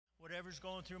whatever's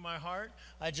going through my heart,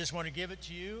 I just want to give it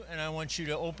to you, and I want you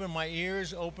to open my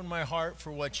ears, open my heart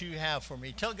for what you have for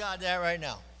me. Tell God that right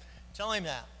now. Tell him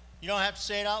that. You don't have to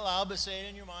say it out loud, but say it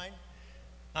in your mind.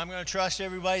 I'm going to trust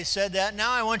everybody said that.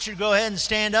 Now I want you to go ahead and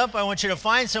stand up. I want you to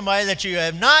find somebody that you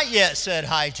have not yet said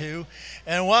hi to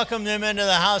and welcome them into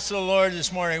the house of the Lord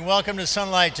this morning. Welcome to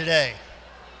Sunlight today.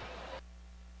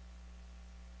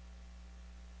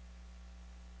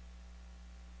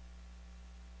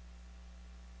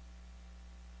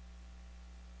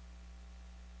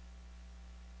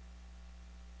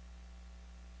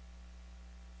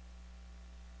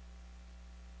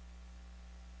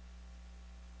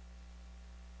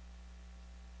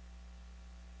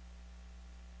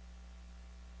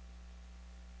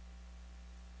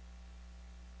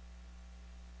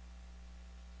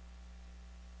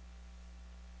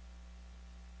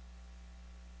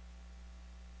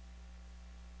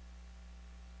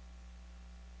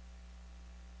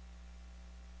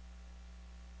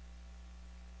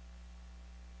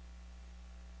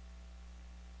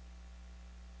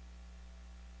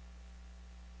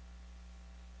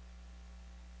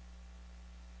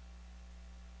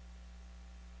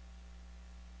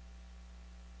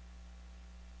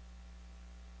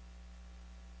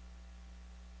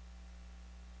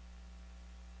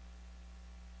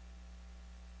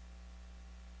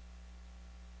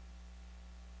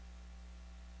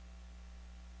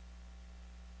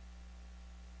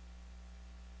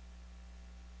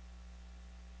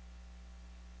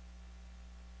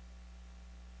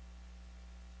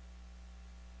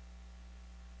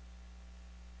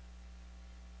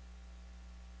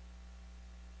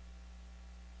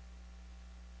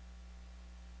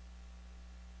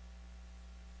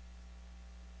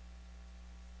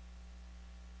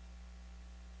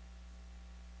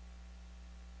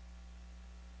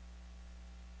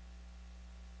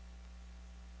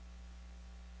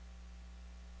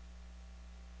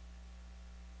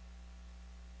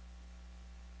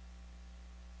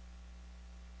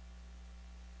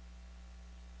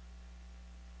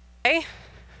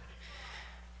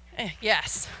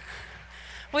 Yes.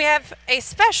 We have a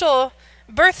special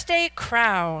birthday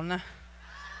crown.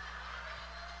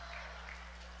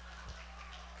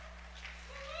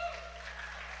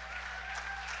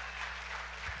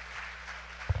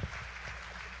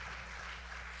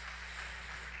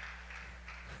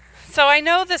 So I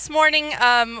know this morning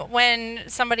when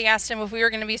somebody asked him if we were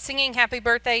going to be singing Happy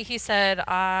Birthday, he said,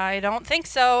 I don't think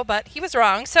so, but he was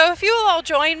wrong. So if you will all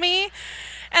join me,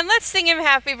 and let's sing him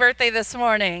Happy Birthday this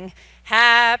morning.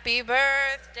 Happy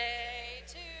birthday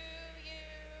to you.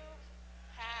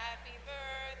 Happy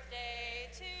birthday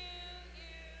to you.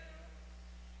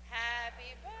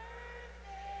 Happy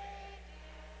birthday,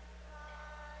 dear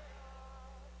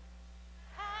Kyle.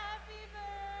 Happy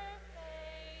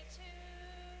birthday to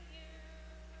you.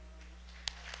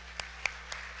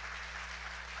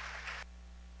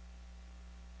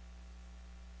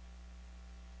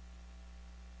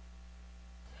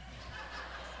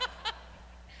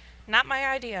 Not my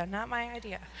idea, not my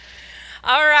idea.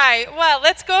 All right, well,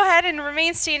 let's go ahead and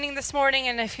remain standing this morning,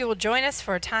 and if you will join us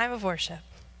for a time of worship.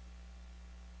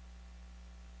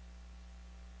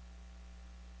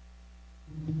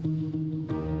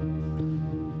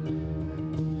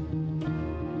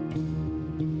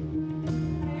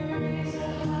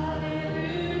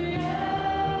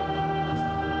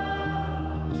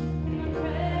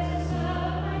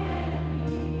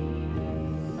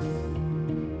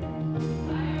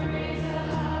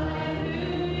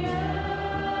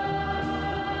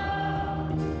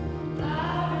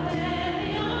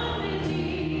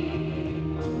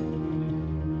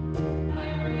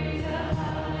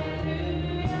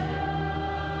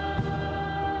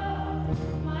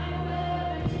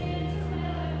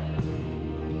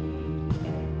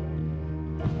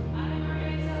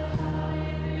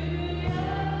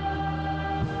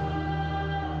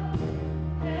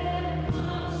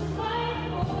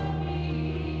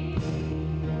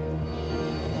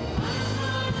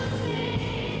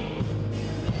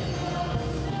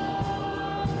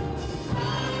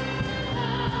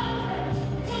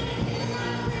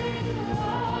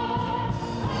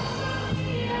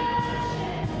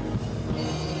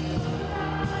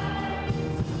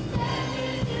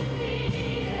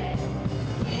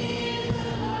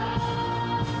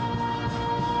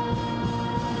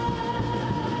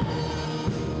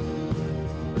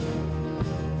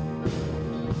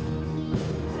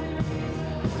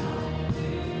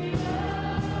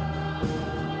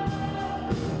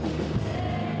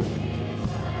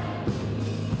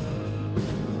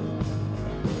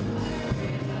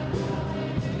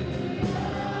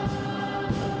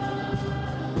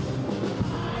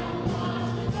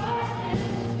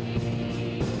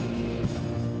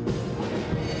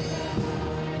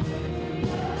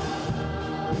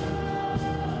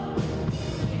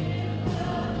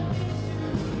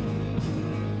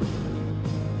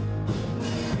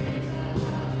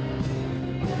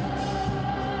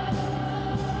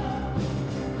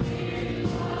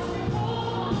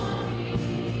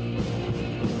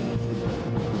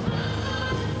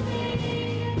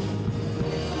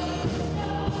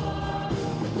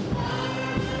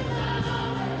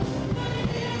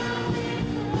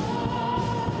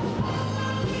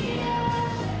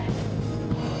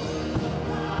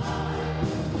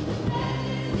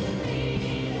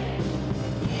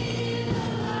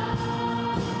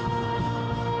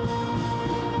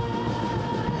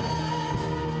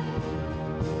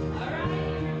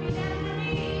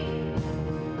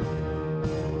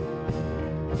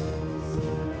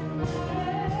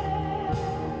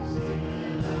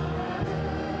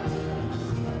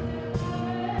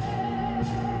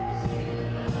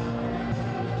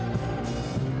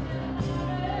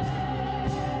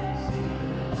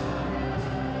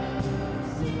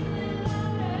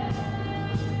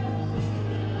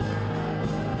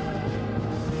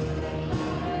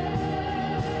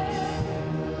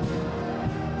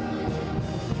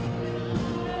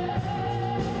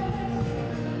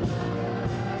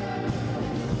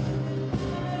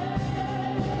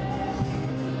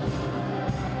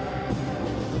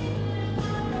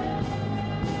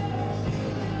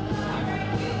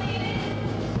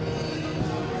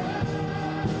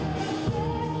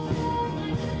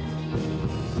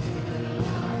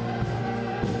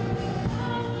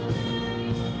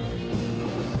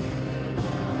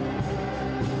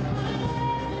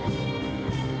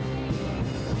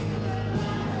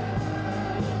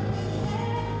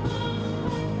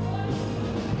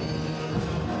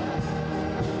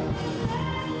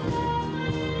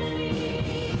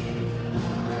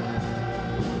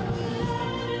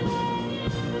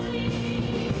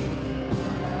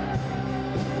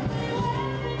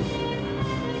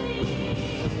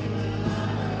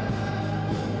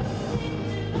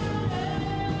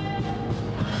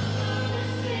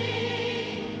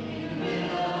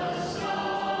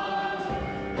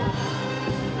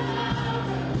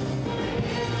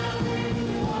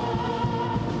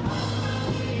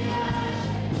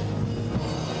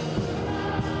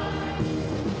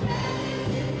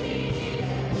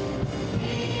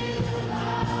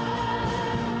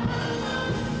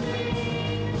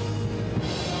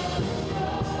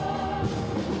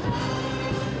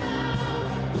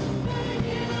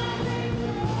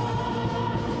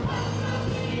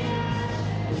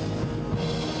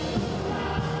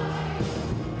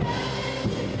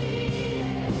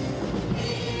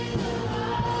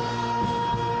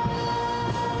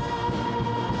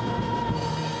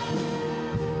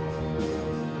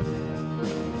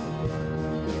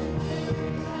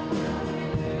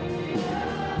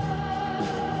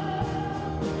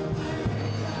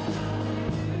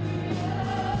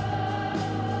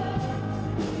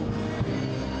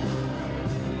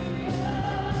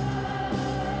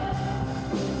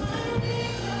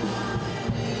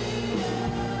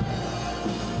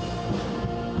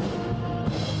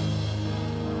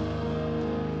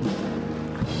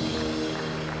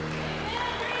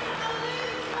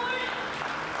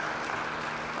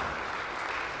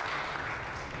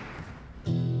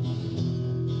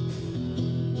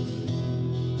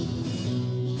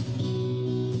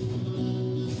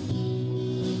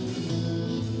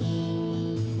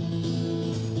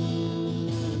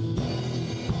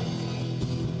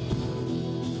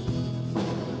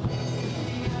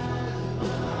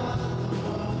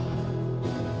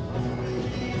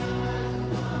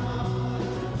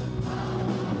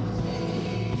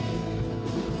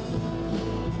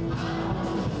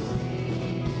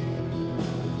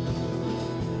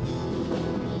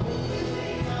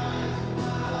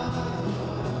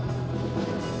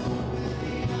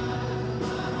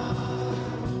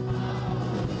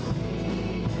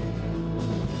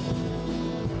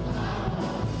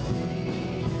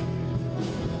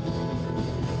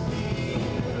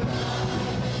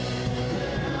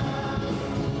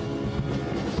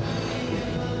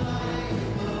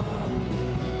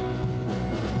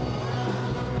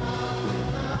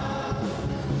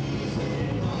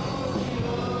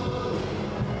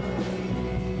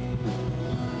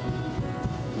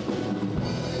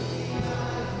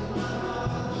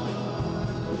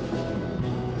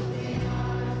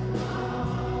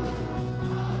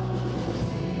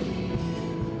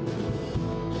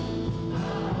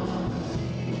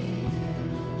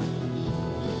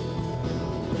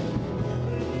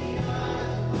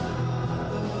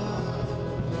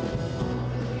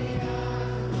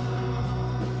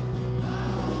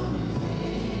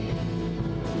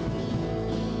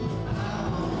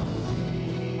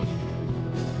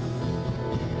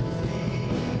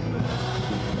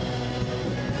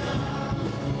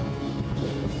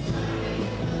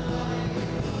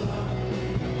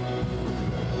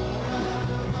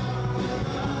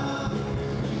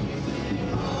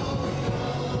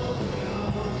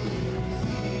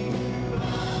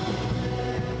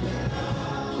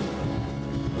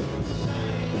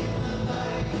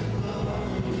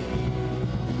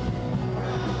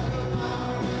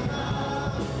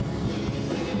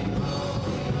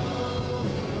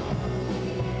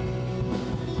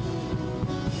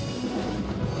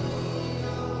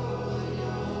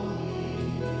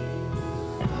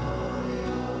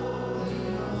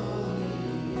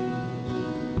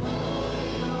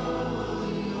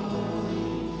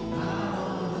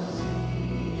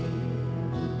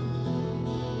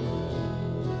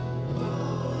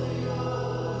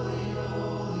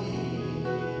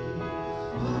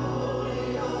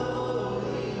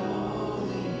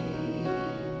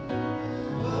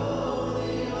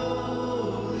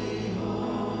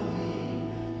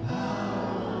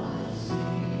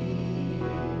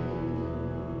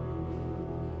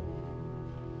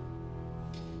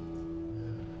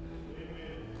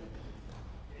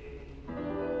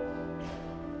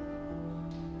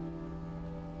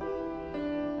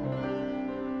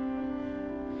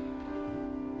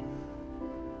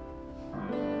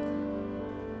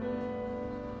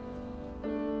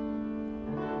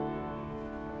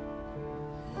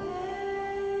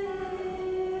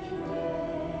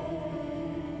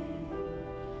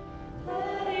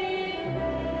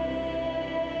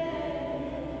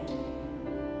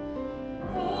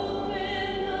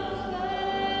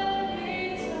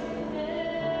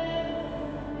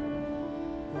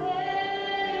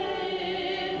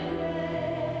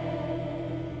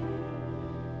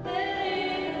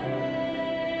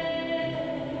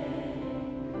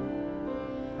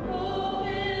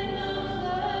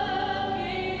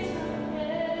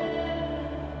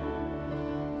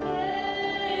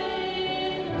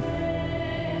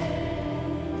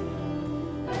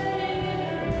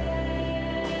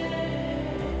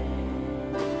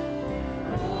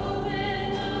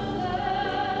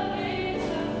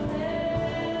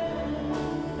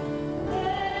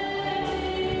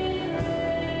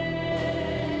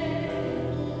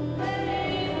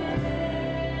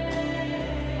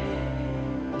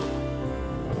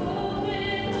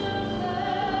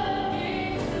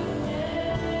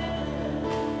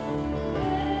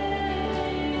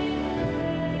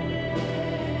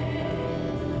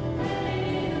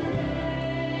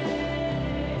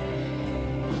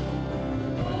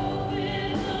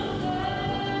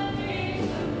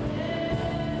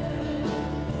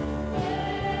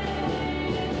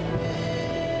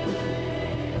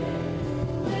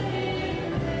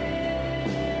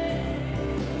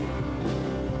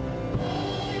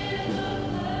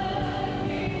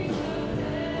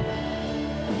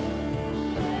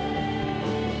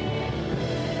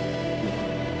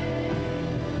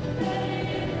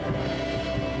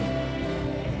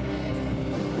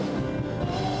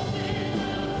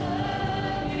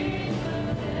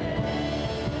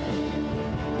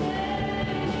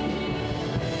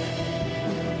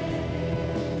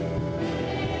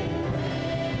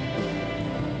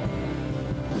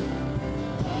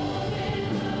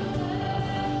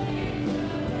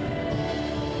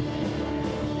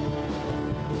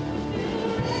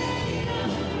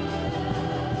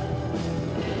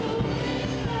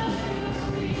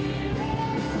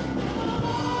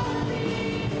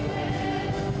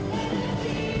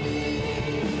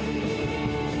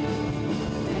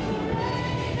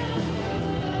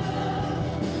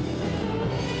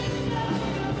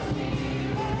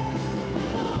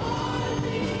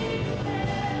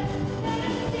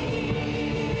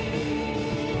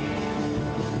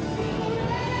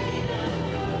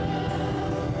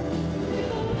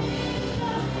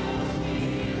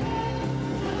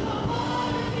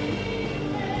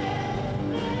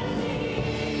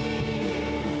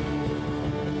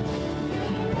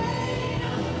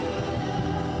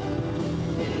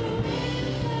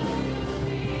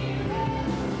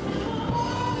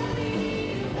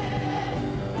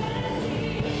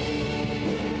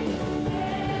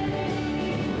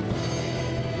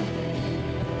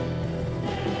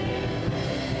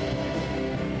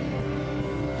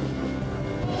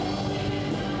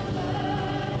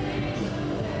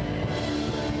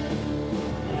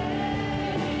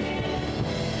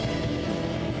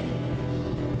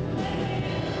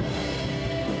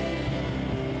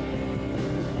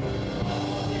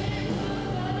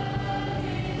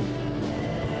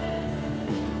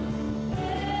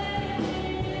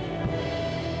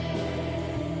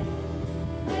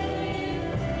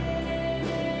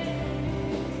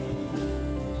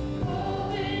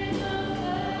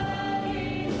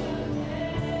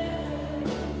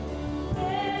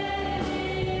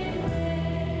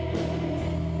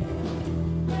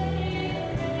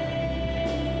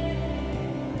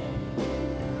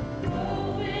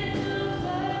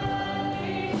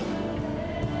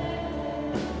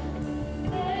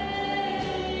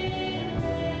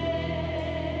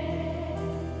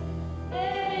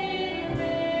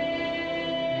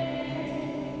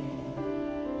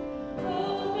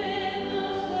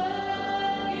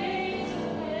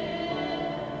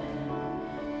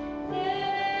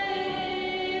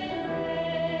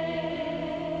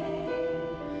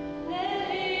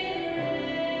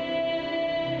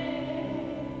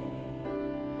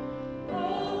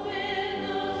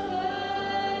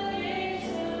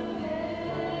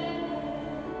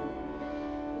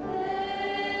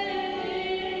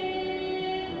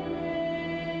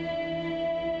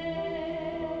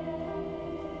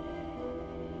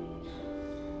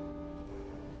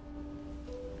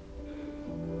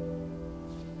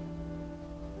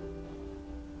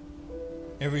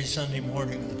 Every Sunday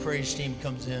morning, the praise team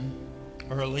comes in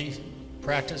early.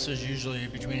 Practice is usually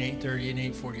between 8:30 and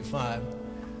 8:45.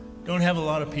 Don't have a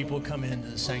lot of people come into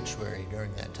the sanctuary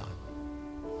during that time.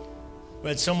 We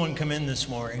had someone come in this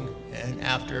morning, and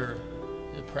after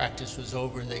the practice was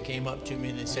over, they came up to me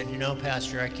and they said, "You know,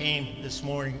 Pastor, I came this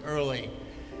morning early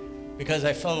because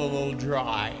I felt a little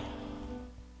dry.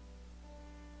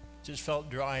 Just felt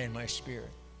dry in my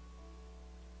spirit."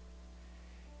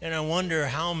 And I wonder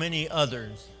how many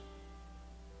others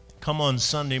come on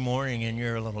Sunday morning and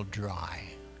you're a little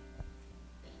dry.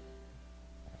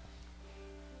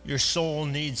 Your soul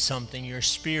needs something. Your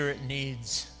spirit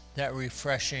needs that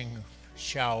refreshing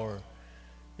shower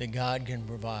that God can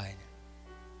provide.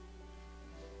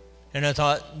 And I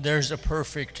thought there's a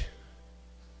perfect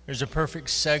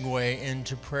segue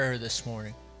into prayer this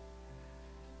morning.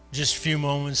 Just a few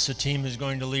moments, the team is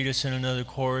going to lead us in another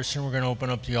chorus, and we're going to open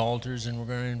up the altars, and we're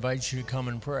going to invite you to come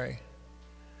and pray.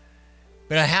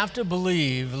 But I have to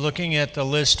believe, looking at the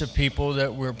list of people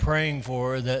that we're praying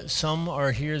for, that some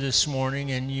are here this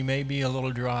morning and you may be a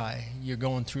little dry. You're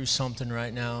going through something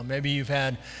right now. Maybe you've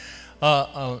had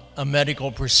a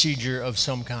medical procedure of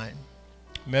some kind.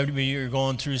 Maybe you're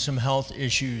going through some health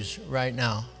issues right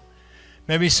now.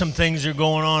 Maybe some things are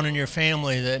going on in your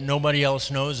family that nobody else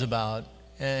knows about.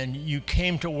 And you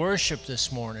came to worship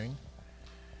this morning.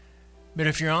 But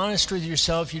if you're honest with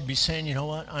yourself, you'd be saying, "You know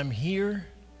what? I'm here,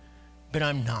 but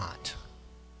I'm not,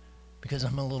 because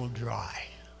I'm a little dry."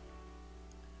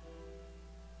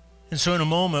 And so in a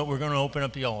moment, we're going to open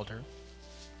up the altar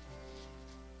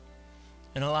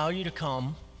and allow you to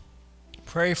come,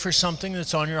 pray for something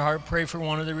that's on your heart, pray for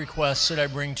one of the requests that I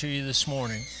bring to you this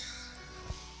morning.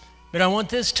 But I want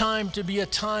this time to be a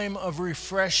time of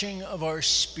refreshing of our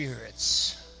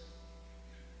spirits,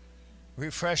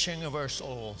 refreshing of our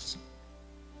souls.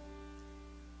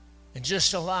 And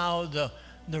just allow the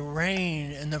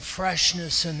rain and the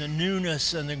freshness and the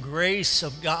newness and the grace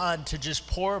of God to just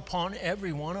pour upon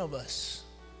every one of us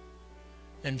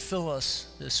and fill us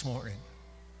this morning.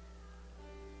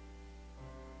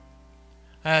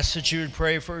 I ask that you would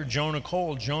pray for Jonah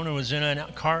Cole. Jonah was in a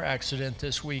car accident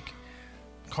this week.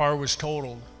 Car was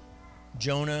totaled.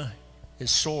 Jonah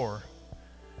is sore.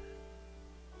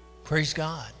 Praise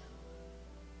God.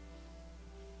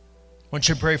 I want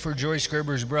you to pray for Joyce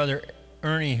Gerber's brother,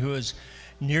 Ernie, who is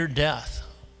near death.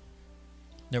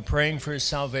 They're praying for his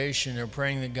salvation. They're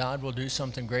praying that God will do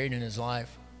something great in his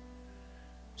life.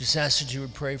 Just ask that you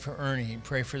would pray for Ernie,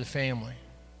 pray for the family.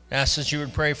 Ask that you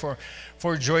would pray for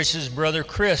Joyce's brother,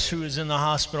 Chris, who is in the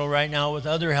hospital right now with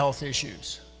other health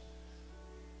issues.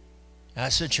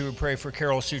 Ask that you would pray for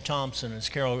Carol Sue Thompson, as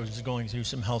Carol is going through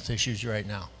some health issues right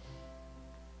now.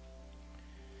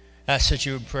 Ask that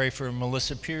you would pray for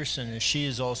Melissa Pearson, as she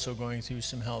is also going through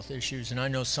some health issues. And I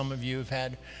know some of you have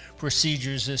had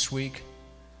procedures this week,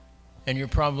 and you're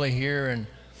probably here and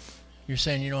you're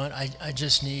saying, "You know what, I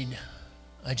just need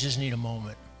a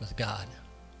moment with God."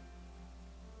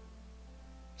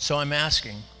 So I'm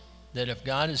asking that if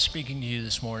God is speaking to you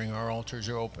this morning, our altars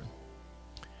are open.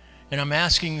 And I'm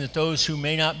asking that those who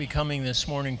may not be coming this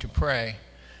morning to pray,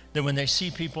 that when they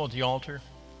see people at the altar,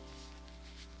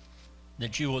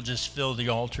 that you will just fill the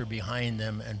altar behind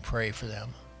them and pray for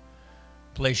them.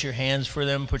 Place your hands for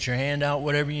them, put your hand out,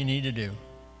 whatever you need to do.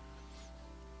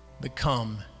 But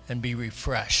come and be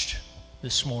refreshed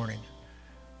this morning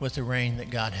with the rain that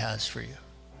God has for you.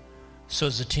 So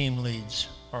as the team leads,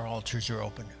 our altars are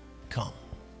open. Come.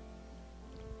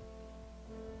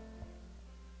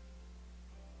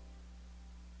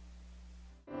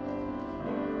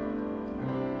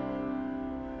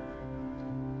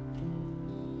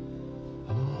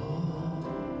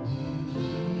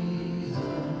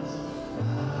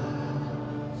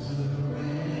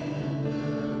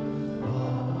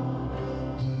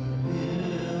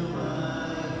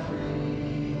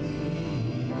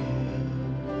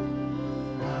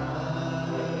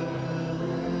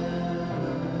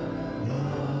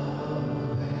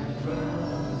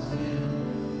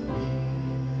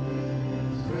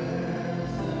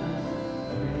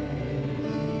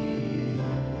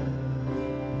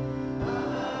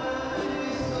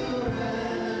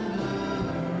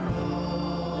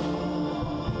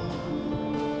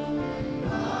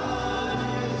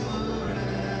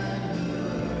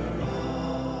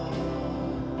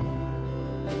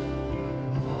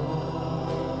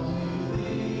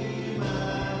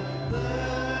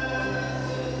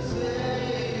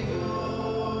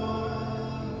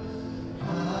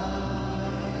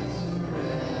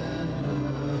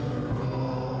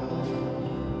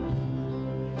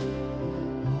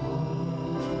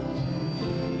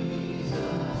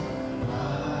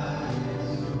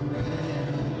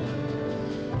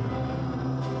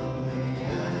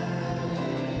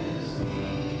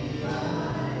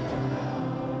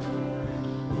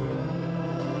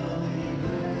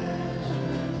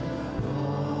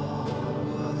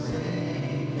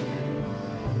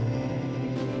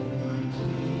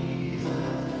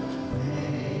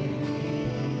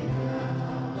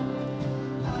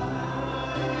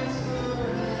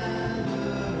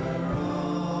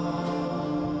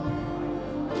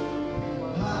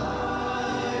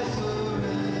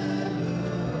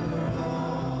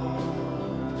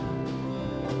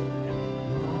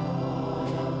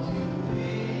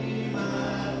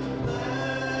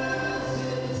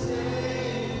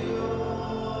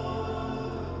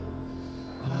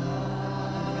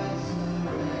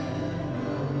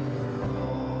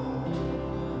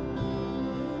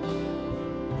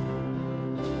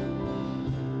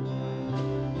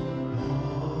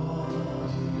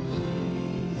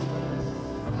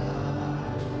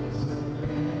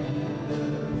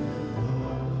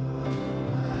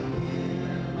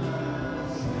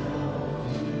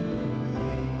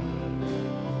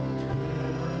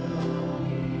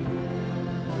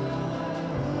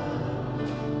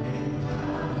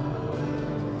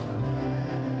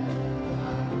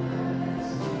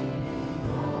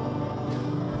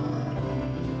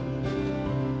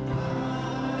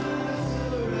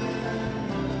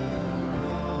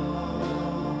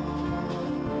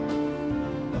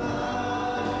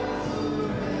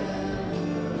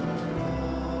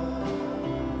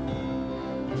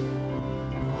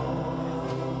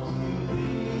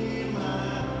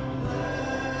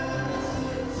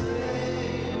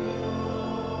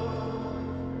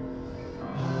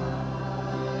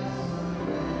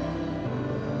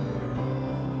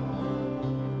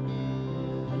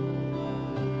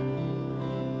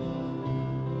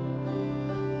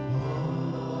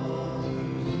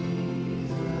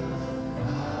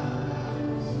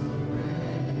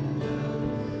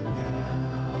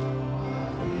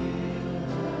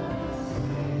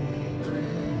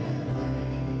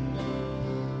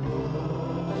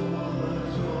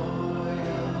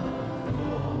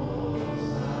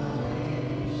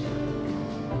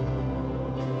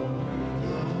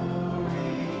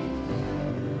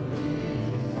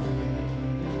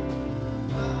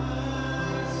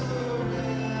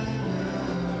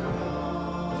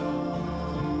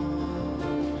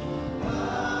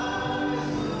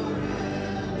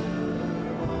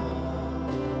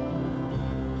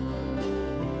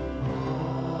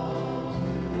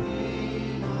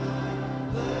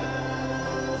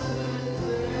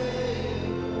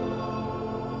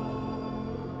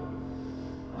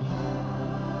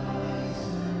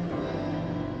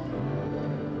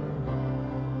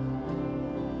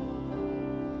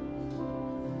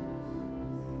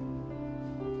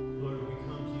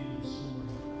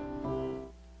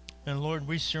 And Lord,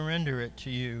 we surrender it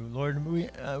to you. Lord,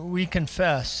 we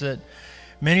confess that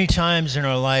many times in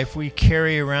our life we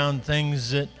carry around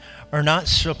things that are not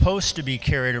supposed to be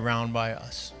carried around by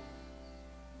us.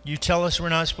 You tell us we're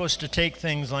not supposed to take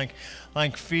things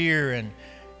like fear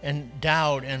and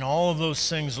doubt and all of those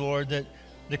things, Lord, that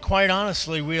quite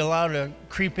honestly we allow to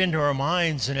creep into our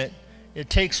minds, and it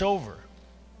takes over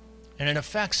and it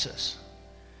affects us.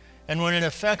 And when it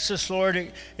affects us, Lord,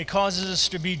 it causes us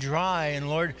to be dry. And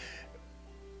Lord,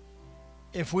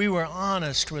 if we were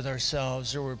honest with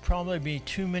ourselves, there would probably be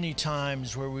too many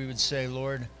times where we would say,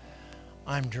 Lord,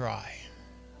 I'm dry.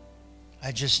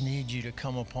 I just need you to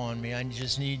come upon me. I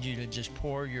just need you to just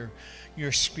pour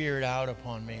your spirit out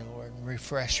upon me, Lord, and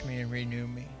refresh me and renew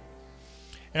me.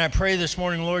 And I pray this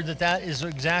morning, Lord, that is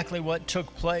exactly what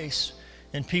took place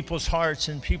in people's hearts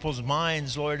and people's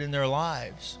minds, Lord, in their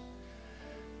lives.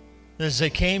 As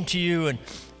they came to you and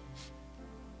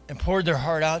poured their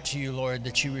heart out to you, Lord,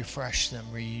 that you refreshed them,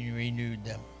 renewed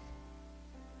them.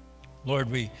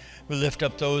 Lord, we lift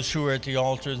up those who are at the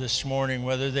altar this morning,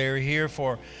 whether they're here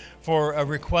for a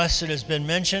request that has been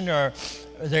mentioned or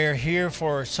they're here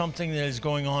for something that is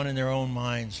going on in their own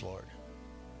minds, Lord,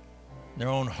 their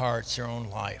own hearts, their own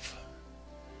life.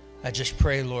 I just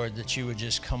pray, Lord, that you would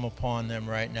just come upon them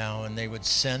right now and they would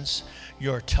sense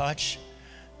your touch.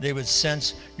 They would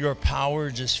sense your power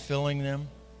just filling them.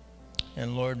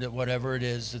 And Lord, that whatever it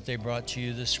is that they brought to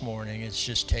you this morning, it's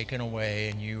just taken away,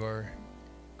 and you are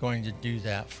going to do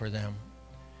that for them.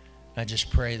 I just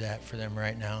pray that for them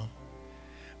right now.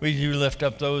 We do lift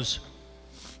up those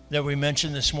that we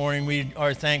mentioned this morning. We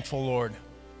are thankful, Lord,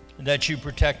 that you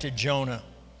protected Jonah.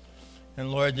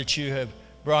 And Lord, that you have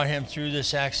brought him through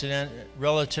this accident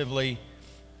relatively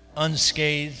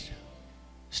unscathed.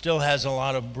 Still has a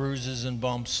lot of bruises and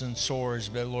bumps and sores,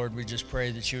 but Lord, we just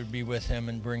pray that you would be with him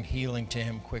and bring healing to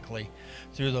him quickly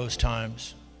through those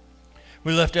times.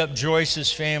 We lift up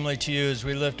Joyce's family to you as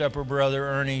we lift up her brother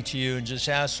Ernie to you, and just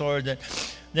ask, Lord,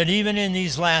 that even in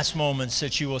these last moments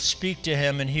that you will speak to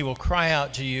him and he will cry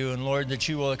out to you, and Lord, that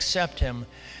you will accept him,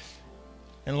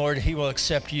 and Lord, he will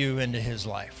accept you into his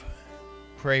life.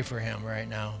 Pray for him right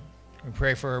now. We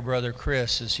pray for her brother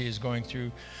Chris as he is going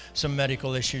through some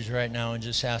medical issues right now, and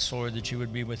just ask, Lord, that you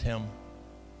would be with him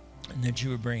and that you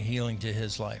would bring healing to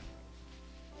his life.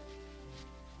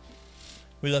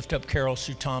 We lift up Carol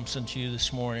Sue Thompson to you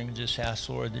this morning and just ask,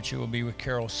 Lord, that you will be with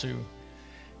Carol Sue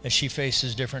as she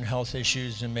faces different health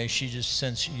issues, and may she just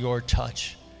sense your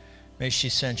touch. May she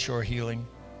sense your healing.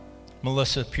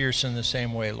 Melissa Pearson the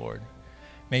same way, Lord.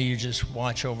 May you just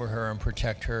watch over her and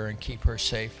protect her and keep her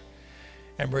safe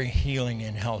and bring healing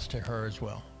and health to her as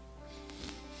well.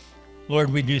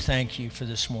 Lord, we do thank you for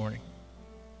this morning.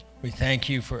 We thank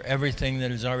you for everything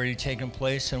that has already taken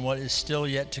place and what is still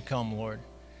yet to come, Lord.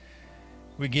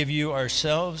 We give you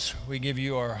ourselves, we give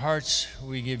you our hearts,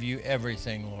 we give you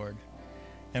everything, Lord.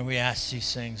 And we ask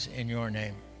these things in your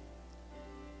name.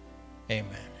 Amen.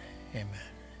 Amen.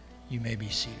 You may be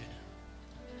seated.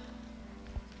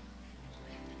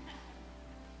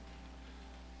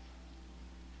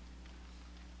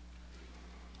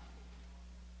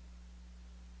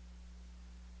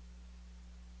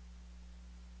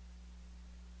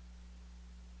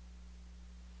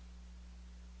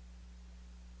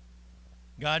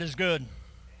 God is good,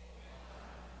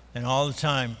 and all the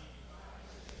time.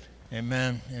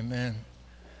 Amen. Amen.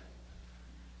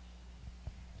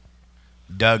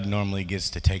 Doug normally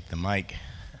gets to take the mic,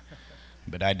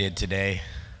 but I did today.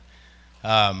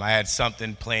 I had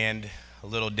something planned a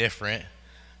little different.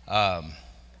 I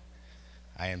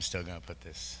am still going to put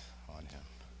this on him.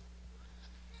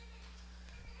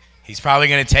 He's probably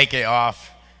going to take it off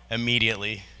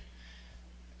immediately.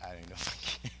 I don't know if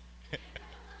I can.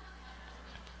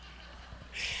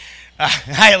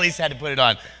 I at least had to put it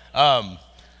on.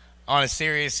 On a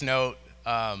serious note,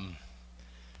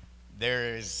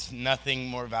 there is nothing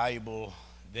more valuable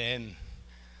than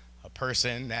a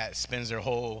person that spends their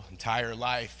whole entire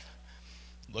life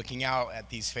looking out at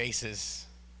these faces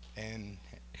and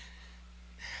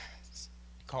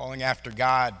calling after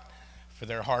God for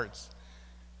their hearts.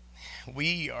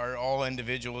 We are all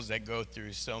individuals that go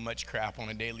through so much crap on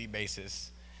a daily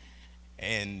basis,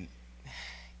 and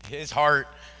his heart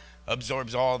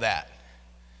absorbs all that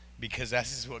because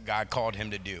this is what God called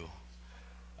him to do.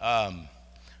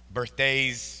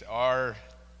 Birthdays are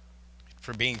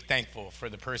for being thankful for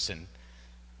the person.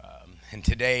 And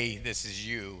today, this is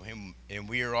you. And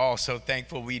we are all so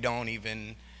thankful we don't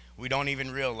even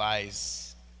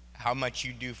realize how much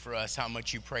you do for us, how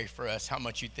much you pray for us, how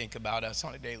much you think about us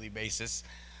on a daily basis.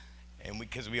 And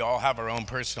because we all have our own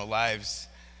personal lives.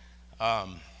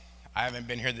 I haven't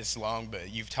been here this long, but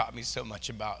you've taught me so much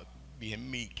about being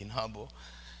meek and humble,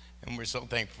 and we're so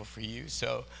thankful for you.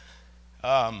 So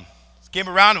let's give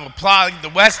a round of applause. The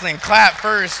Wesleyan clap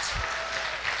first.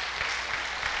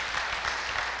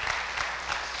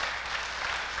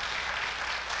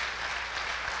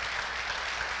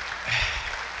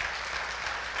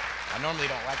 I normally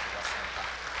don't like the Wesleyan clap.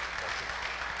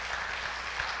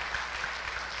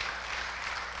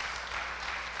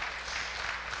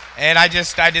 And I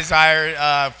desire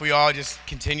if we all just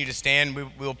continue to stand,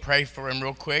 we'll pray for him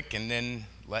real quick and then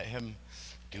let him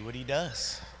do what he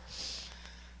does.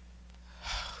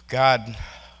 God,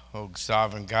 oh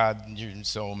sovereign God, you're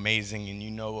so amazing, and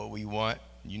you know what we want,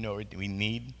 you know what we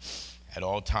need at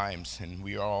all times. And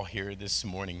we are all here this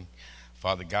morning,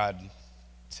 Father God,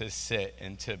 to sit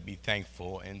and to be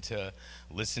thankful and to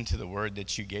listen to the word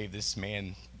that you gave this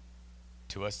man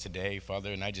to us today,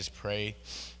 Father. And I just pray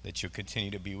that you'll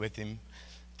continue to be with him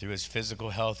through his physical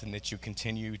health, and that you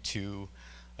continue to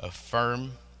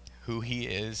affirm who he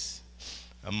is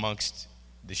amongst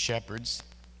the shepherds.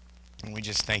 And we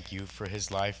just thank you for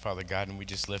his life, Father God, and we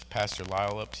just lift Pastor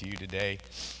Lyle up to you today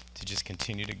to just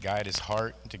continue to guide his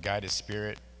heart, to guide his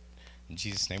spirit. In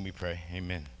Jesus' name we pray,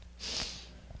 amen.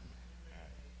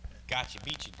 Got you,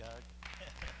 beat you, Doug.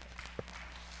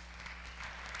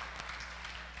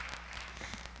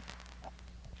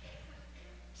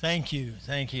 Thank you.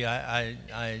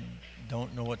 I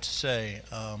don't know what to say.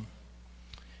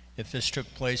 If this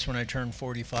took place when I turned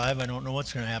 45, I don't know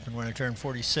what's going to happen when I turn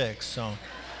 46. So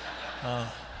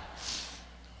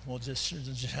we'll just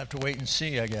have to wait and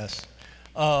see, I guess.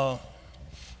 Now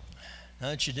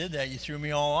that you did that, you threw me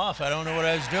all off. I don't know what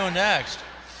I was doing next.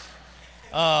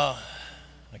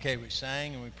 Okay, we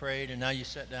sang and we prayed, and now you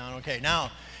sat down. Okay,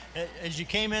 now, as you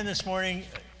came in this morning,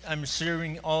 I'm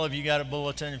assuming all of you got a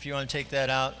bulletin. If you want to take that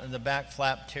out, and the back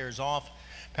flap tears off.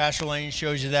 Pastor Lane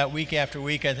shows you that week after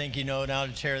week. I think you know now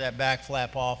to tear that back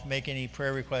flap off. Make any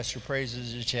prayer requests or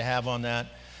praises that you have on that.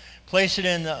 Place it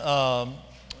in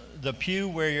the pew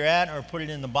where you're at, or put it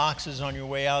in the boxes on your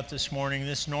way out this morning.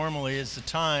 This normally is the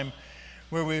time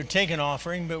where we would take an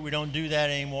offering, but we don't do that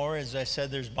anymore. As I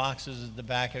said, there's boxes at the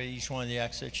back of each one of the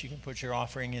exits. You can put your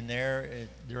offering in there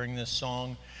during this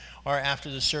song or after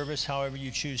the service, however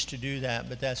you choose to do that.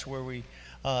 But that's where we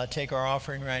take our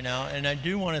offering right now. And I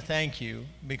do want to thank you,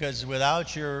 because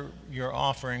without your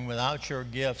offering, without your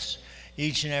gifts,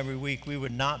 each and every week, we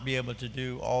would not be able to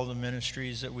do all the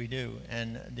ministries that we do.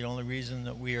 And the only reason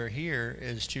that we are here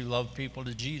is to love people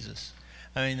to Jesus.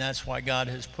 I mean, that's why God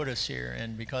has put us here.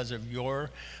 And because of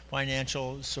your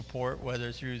financial support,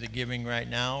 whether through the giving right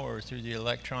now or through the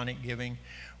electronic giving,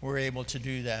 we're able to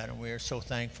do that. And we are so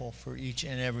thankful for each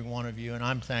and every one of you. And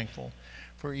I'm thankful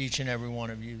for each and every one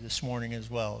of you this morning as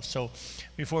well. So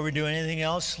before we do anything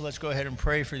else, let's go ahead and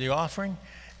pray for the offering.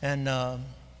 And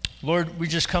Lord, we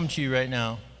just come to you right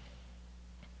now.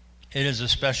 It is a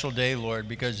special day, Lord,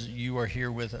 because you are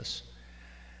here with us.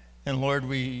 And Lord,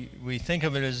 we think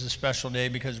of it as a special day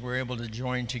because we're able to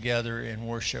join together in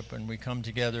worship, and we come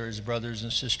together as brothers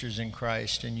and sisters in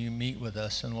Christ, and you meet with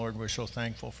us. And Lord, we're so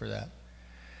thankful for that.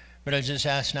 But I just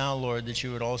ask now, Lord, that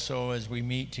you would also, as we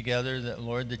meet together, that,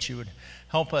 Lord, that you would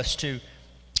help us to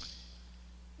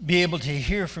be able to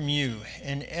hear from you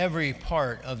in every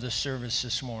part of the service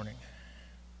this morning.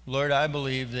 Lord, I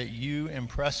believe that you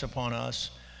impress upon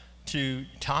us to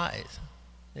tithe.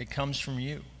 It comes from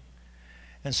you.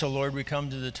 And so, Lord, we come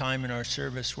to the time in our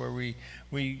service where we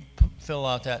fill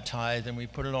out that tithe and we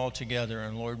put it all together,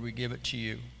 and, Lord, we give it to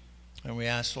you. And we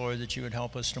ask, Lord, that you would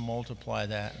help us to multiply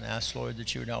that, and ask, Lord,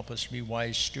 that you would help us to be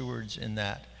wise stewards in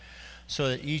that, so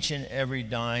that each and every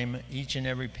dime, each and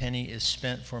every penny is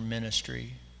spent for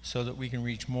ministry, so that we can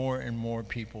reach more and more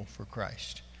people for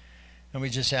Christ. And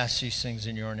we just ask these things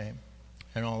in your name.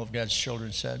 And all of God's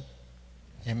children said,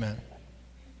 amen.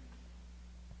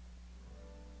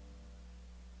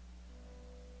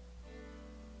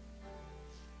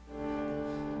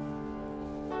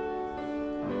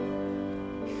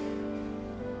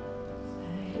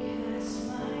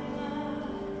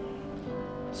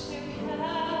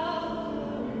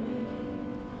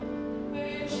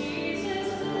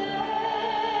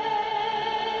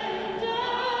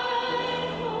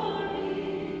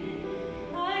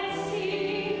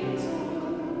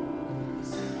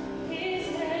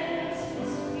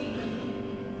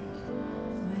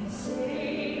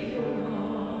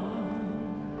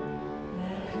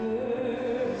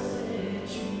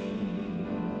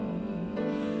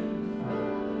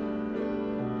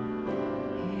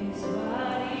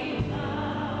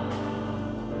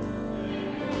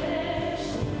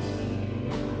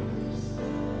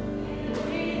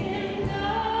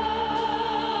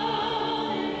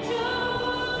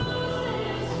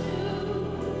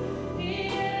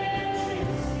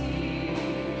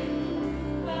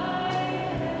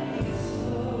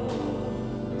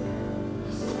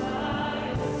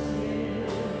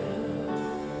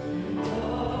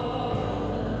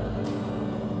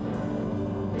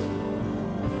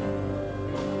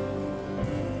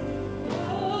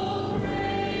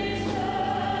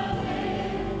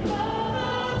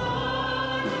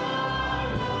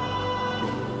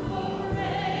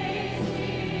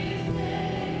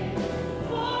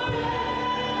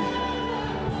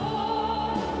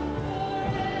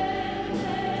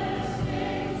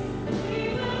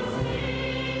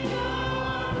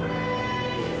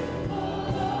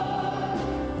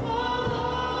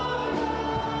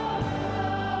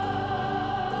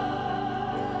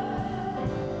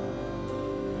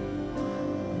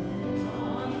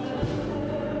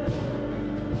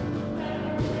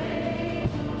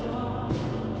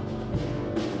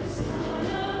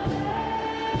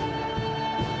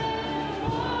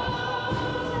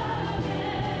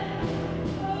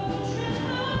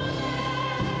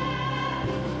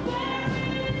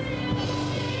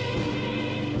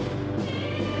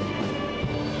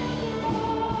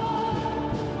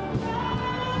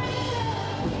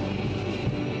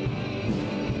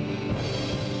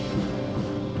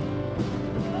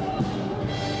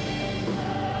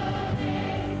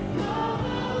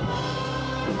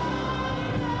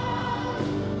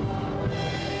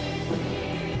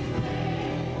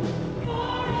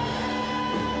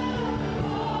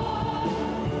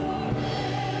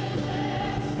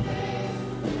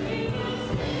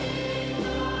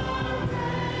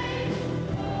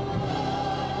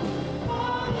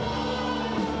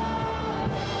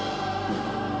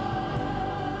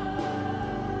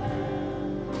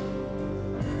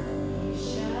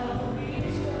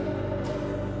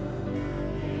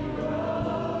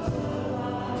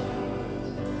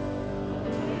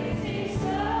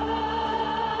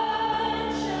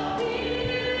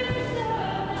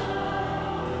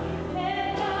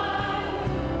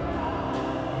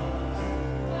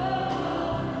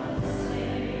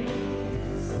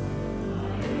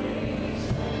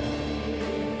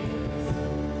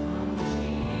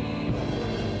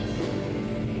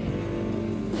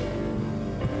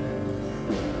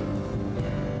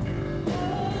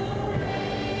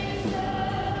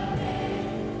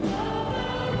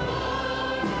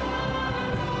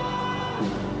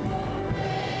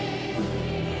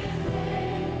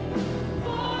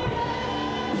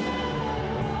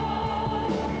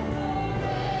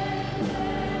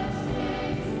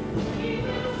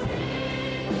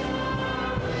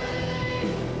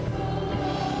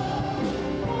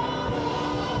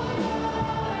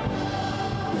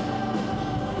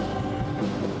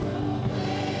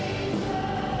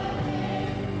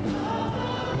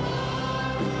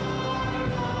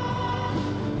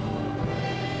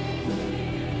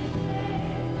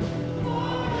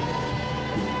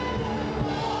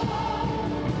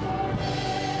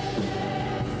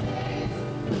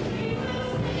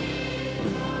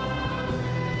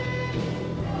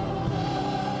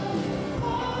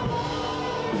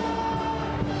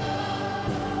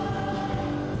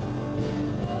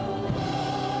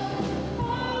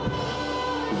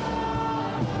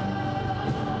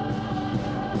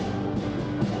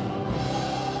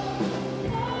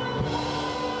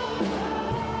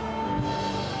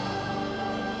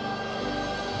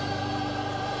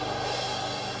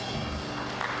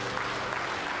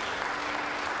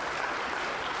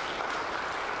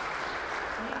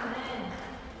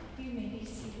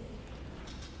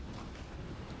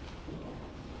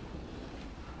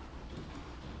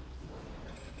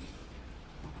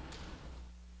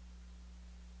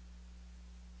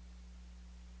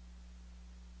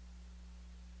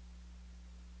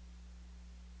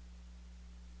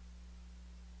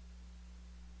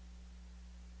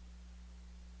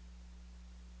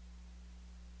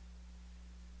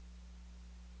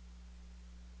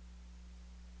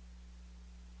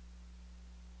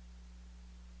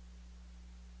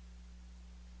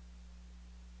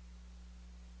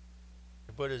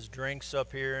 put his drinks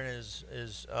up here and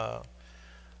his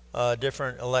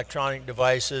different electronic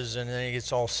devices, and then he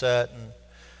gets all set. And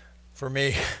for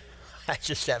me, I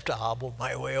just have to hobble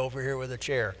my way over here with a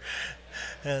chair.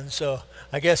 And so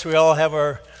I guess we all have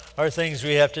our things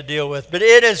we have to deal with. But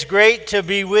it is great to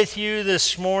be with you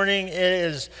this morning.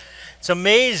 It's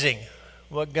amazing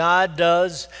what God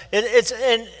does.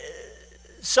 And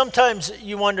sometimes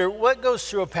you wonder what goes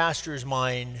through a pastor's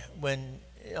mind when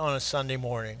on a Sunday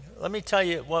morning. Let me tell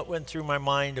you what went through my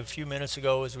mind a few minutes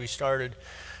ago as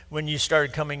when you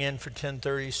started coming in for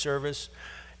 10:30 service.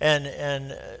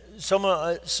 And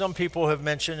some people have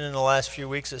mentioned in the last few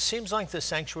weeks, it seems like the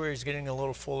sanctuary is getting a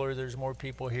little fuller. There's more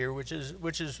people here, which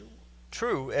is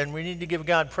true, and we need to give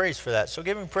God praise for that. So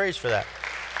give him praise for that.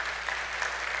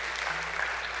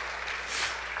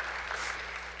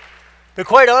 But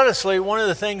quite honestly, one of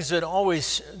the things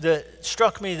that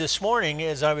struck me this morning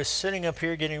as I was sitting up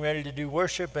here getting ready to do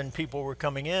worship and people were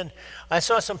coming in, I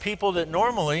saw some people that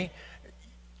normally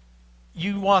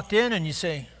you walked in and you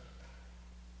say,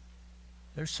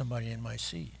 there's somebody in my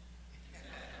seat.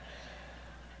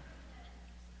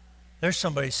 There's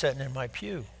somebody sitting in my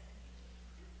pew.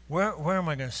 Where am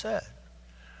I going to sit?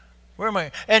 Where am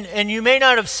I? And you may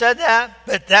not have said that,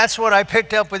 but that's what I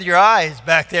picked up with your eyes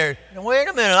back there. Now, wait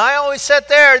a minute, I always sit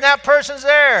there and that person's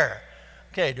there.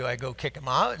 Okay, do I go kick them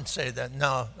out and say that?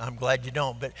 No, I'm glad you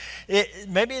don't. But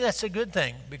maybe that's a good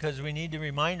thing, because we need to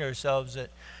remind ourselves that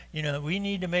we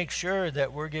need to make sure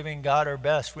that we're giving God our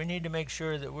best. We need to make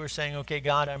sure that we're saying, okay,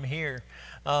 God, I'm here.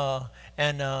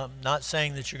 And not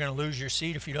saying that you're going to lose your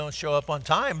seat if you don't show up on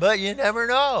time, but you never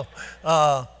know.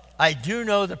 I do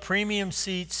know the premium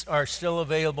seats are still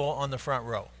available on the front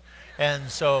row. And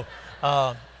so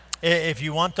if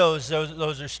you want those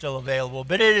are still available.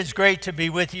 But it is great to be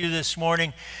with you this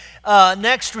morning.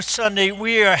 Next Sunday,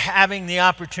 we are having the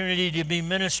opportunity to be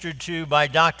ministered to by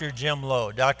Dr. Jim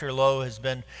Lowe. Dr. Lowe has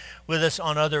been with us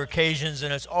on other occasions,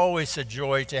 and it's always a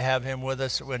joy to have him with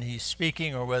us when he's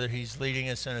speaking or whether he's leading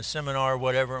us in a seminar,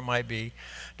 whatever it might be.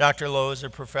 Dr. Lowe is a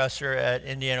professor at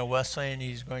Indiana Wesleyan.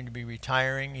 He's going to be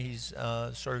retiring. He's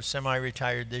sort of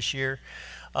semi-retired this year.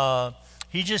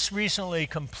 He just recently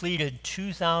completed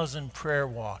 2,000 prayer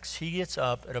walks. He gets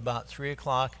up at about 3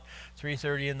 o'clock,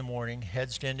 3:30 in the morning,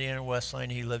 heads to Indiana Wesleyan.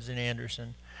 He lives in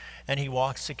Anderson. And he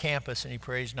walks the campus and he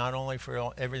prays not only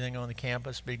for everything on the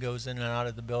campus, but he goes in and out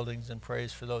of the buildings and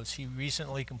prays for those. He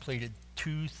recently completed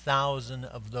 2,000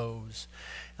 of those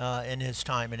in his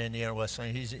time at Indiana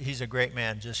Wesleyan. He's a great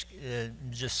man, just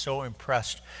so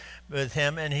impressed with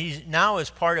him. And he now is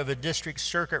part of a district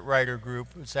circuit rider group.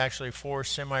 It's actually 4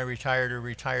 semi-retired or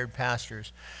retired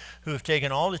pastors who have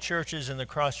taken all the churches in the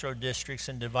Crossroad districts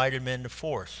and divided them into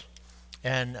 4ths.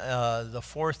 And the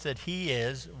 4th that he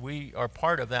is, we are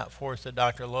part of that 4th that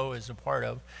Dr. Lowe is a part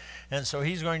of. And so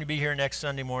he's going to be here next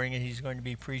Sunday morning, and he's going to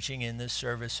be preaching in this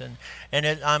service. And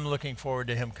I'm looking forward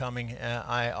to him coming.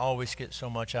 I always get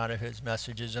so much out of his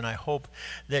messages, and I hope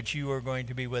that you are going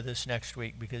to be with us next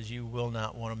week, because you will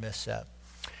not want to miss that.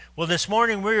 Well, this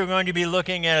morning we are going to be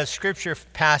looking at a scripture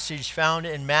passage found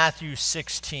in Matthew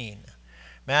 16.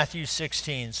 Matthew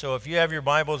 16. So if you have your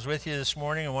Bibles with you this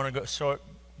morning and want to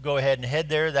go ahead and head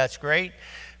there, that's great.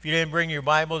 If you didn't bring your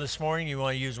Bible this morning, you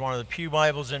want to use one of the pew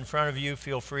Bibles in front of you,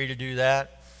 feel free to do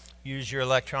that. Use your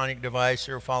electronic device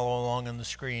or follow along on the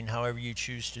screen, however you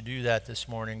choose to do that this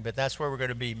morning. But that's where we're going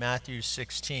to be, Matthew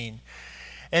 16.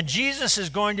 And Jesus is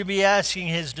going to be asking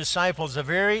his disciples a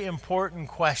very important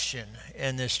question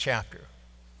in this chapter.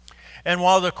 And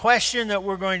while the question that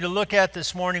we're going to look at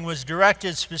this morning was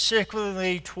directed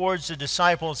specifically towards the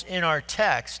disciples in our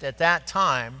text at that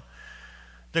time,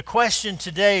 the question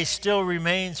today still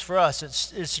remains for us.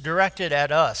 It's directed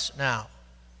at us now.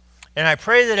 And I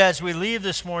pray that as we leave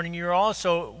this morning, you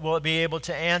also will be able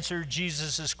to answer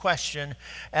Jesus' question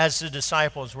as the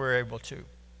disciples were able to.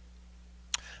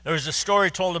 There was a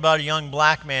story told about a young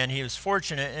black man. He was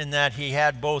fortunate in that he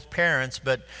had both parents,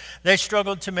 but they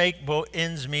struggled to make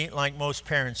ends meet like most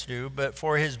parents do. But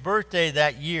for his birthday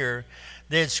that year,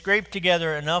 they had scraped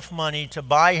together enough money to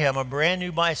buy him a brand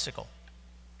new bicycle.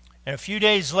 And a few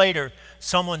days later,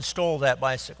 someone stole that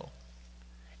bicycle.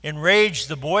 Enraged,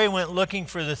 the boy went looking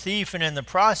for the thief, and in the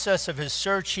process of his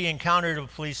search, he encountered a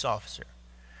police officer.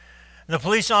 And the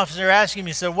police officer asked him,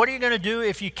 he said, "What are you going to do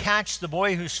if you catch the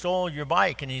boy who stole your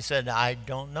bike?" And he said, "I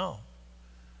don't know."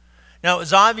 Now, it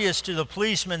was obvious to the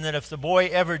policeman that if the boy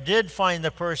ever did find the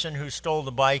person who stole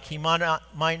the bike, he might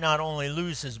not only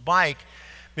lose his bike,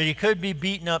 but he could be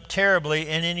beaten up terribly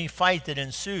in any fight that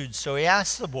ensued. So he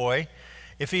asked the boy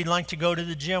if he'd like to go to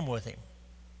the gym with him.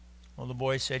 Well, the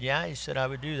boy said, yeah. He said, I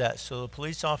would do that. So the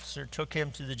police officer took him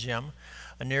to the gym,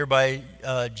 a nearby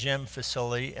gym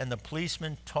facility, and the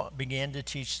policeman began to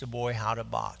teach the boy how to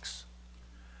box.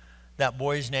 That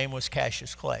boy's name was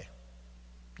Cassius Clay.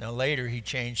 Now later he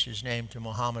changed his name to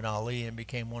Muhammad Ali and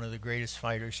became one of the greatest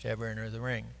fighters to ever enter the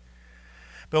ring.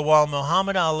 But while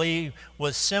Muhammad Ali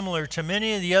was similar to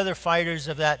many of the other fighters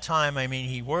of that time, I mean,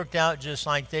 he worked out just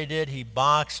like they did. He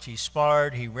boxed, he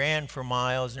sparred, he ran for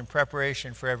miles in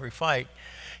preparation for every fight.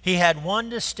 He had one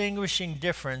distinguishing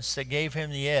difference that gave him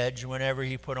the edge whenever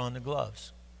he put on the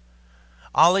gloves.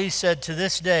 Ali said, to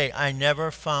this day, I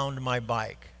never found my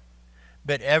bike.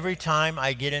 But every time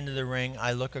I get into the ring,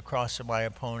 I look across at my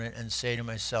opponent and say to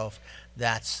myself,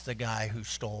 that's the guy who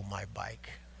stole my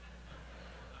bike.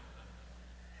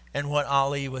 And what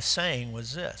Ali was saying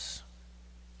was this.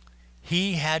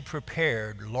 He had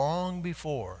prepared long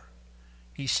before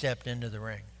he stepped into the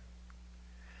ring.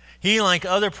 He, like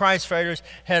other prize fighters,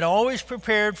 had always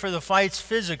prepared for the fights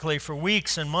physically for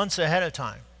weeks and months ahead of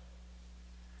time.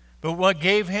 But what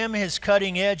gave him his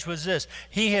cutting edge was this.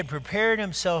 He had prepared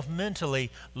himself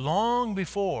mentally long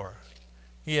before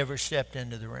he ever stepped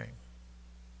into the ring.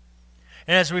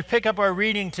 And as we pick up our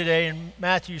reading today in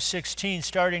Matthew 16,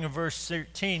 starting in verse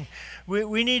 13,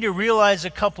 we need to realize a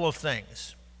couple of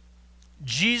things.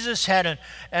 Jesus had an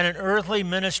earthly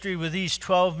ministry with these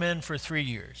 12 men for 3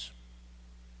 years.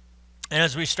 And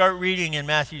as we start reading in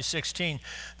Matthew 16,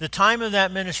 the time of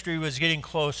that ministry was getting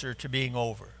closer to being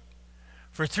over.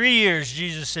 For 3 years,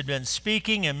 Jesus had been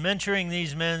speaking and mentoring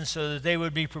these men so that they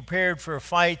would be prepared for a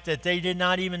fight that they did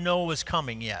not even know was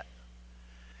coming yet.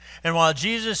 And while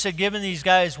Jesus had given these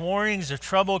guys warnings of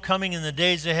trouble coming in the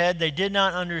days ahead, they did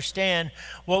not understand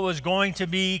what was going to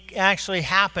be actually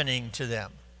happening to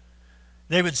them.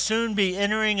 They would soon be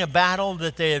entering a battle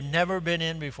that they had never been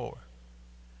in before.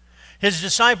 His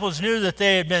disciples knew that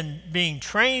they had been being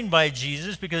trained by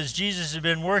Jesus because Jesus had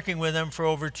been working with them for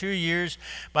over 2 years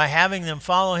by having them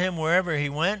follow him wherever he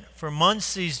went. For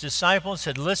months, these disciples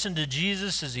had listened to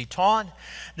Jesus as he taught.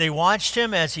 They watched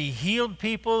him as he healed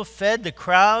people, fed the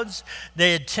crowds.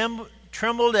 They had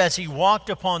trembled as he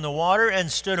walked upon the water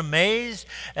and stood amazed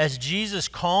as Jesus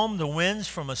calmed the winds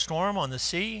from a storm on the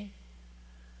sea.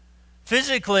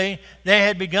 Physically, they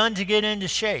had begun to get into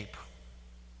shape.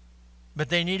 But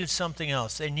they needed something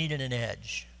else. They needed an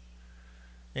edge.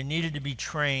 They needed to be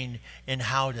trained in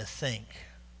how to think.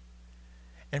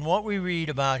 And what we read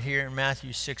about here in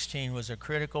Matthew 16 was a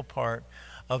critical part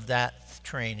of that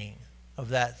training, of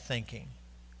that thinking.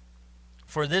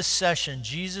 For this session,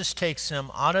 Jesus takes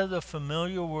them out of the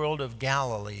familiar world of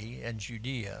Galilee and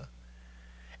Judea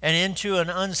and into an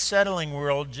unsettling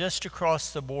world just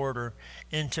across the border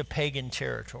into pagan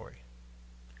territory.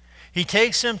 He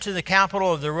takes them to the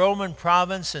capital of the Roman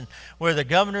province and where the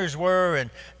governors were and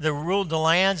they ruled the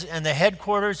lands and the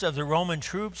headquarters of the Roman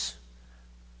troops.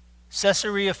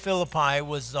 Caesarea Philippi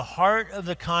was the heart of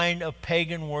the kind of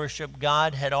pagan worship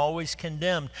God had always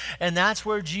condemned. And that's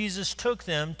where Jesus took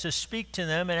them to speak to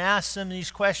them and ask them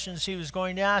these questions he was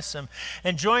going to ask them.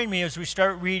 And join me as we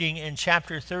start reading in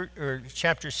chapter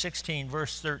 16,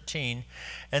 verse 13.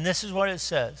 And this is what it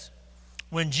says.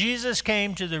 When Jesus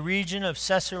came to the region of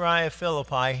Caesarea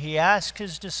Philippi, he asked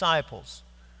his disciples,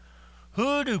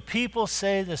 "Who do people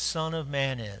say the Son of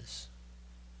Man is?"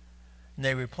 And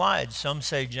they replied, "Some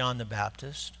say John the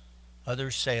Baptist,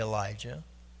 others say Elijah,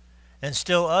 and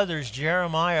still others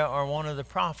Jeremiah or one of the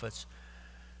prophets."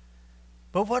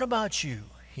 "But what about you?"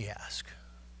 he asked.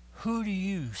 "Who do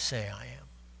you say I am?"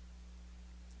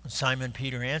 And Simon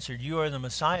Peter answered, "You are the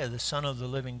Messiah, the Son of the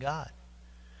living God."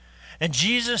 And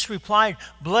Jesus replied,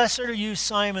 "Blessed are you,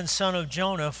 Simon, son of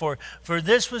Jonah, for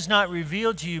this was not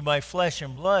revealed to you by flesh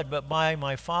and blood, but by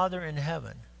my Father in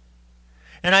heaven.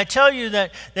 And I tell you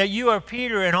that you are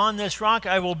Peter, and on this rock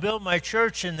I will build my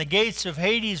church, and the gates of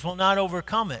Hades will not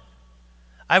overcome it.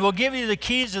 I will give you the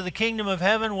keys of the kingdom of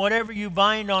heaven. Whatever you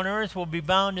bind on earth will be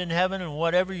bound in heaven, and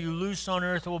whatever you loose on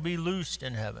earth will be loosed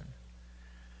in heaven."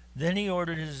 Then he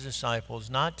ordered his disciples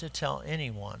not to tell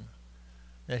anyone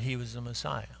that he was the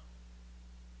Messiah.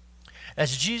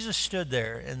 As Jesus stood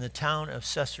there in the town of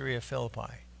Caesarea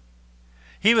Philippi,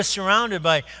 he was surrounded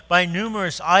by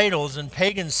numerous idols and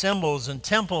pagan symbols and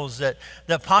temples that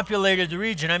populated the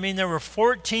region. I mean, there were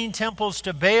 14 temples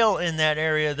to Baal in that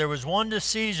area. There was one to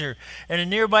Caesar, and a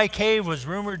nearby cave was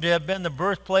rumored to have been the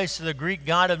birthplace of the Greek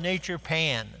god of nature,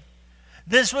 Pan.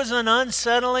 This was an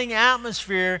unsettling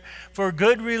atmosphere for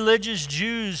good religious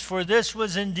Jews, for this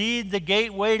was indeed the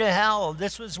gateway to hell.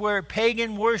 This was where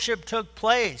pagan worship took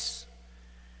place.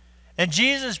 And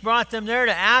Jesus brought them there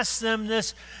to ask them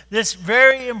this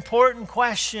very important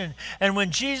question. And when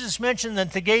Jesus mentioned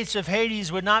that the gates of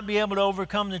Hades would not be able to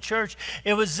overcome the church,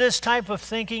 it was this type of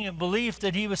thinking and belief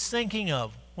that he was thinking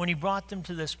of when he brought them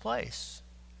to this place.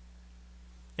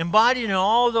 Embodied in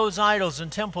all those idols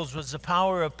and temples was the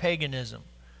power of paganism,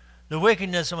 the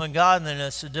wickedness of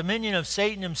ungodliness, the dominion of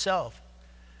Satan himself.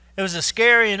 It was a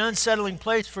scary and unsettling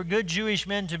place for good Jewish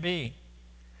men to be.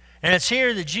 And it's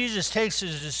here that Jesus takes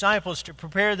his disciples to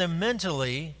prepare them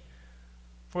mentally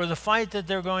for the fight that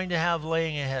they're going to have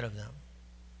laying ahead of them.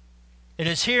 It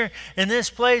is here in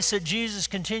this place that Jesus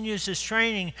continues his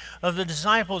training of the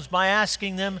disciples by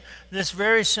asking them this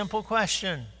very simple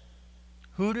question: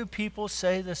 who do people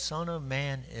say the Son of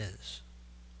Man is?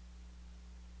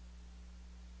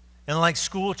 And like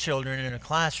school children in a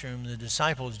classroom, the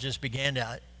disciples just began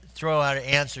to throw out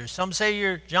answers. Some say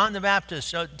you're John the Baptist.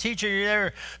 So, teacher, you're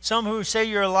there. Some who say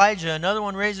you're Elijah. Another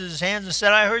one raises his hands and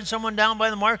said, I heard someone down by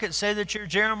the market say that you're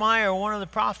Jeremiah or one of the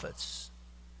prophets.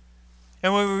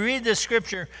 And when we read this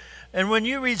scripture, and when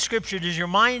you read scripture, does your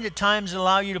mind at times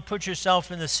allow you to put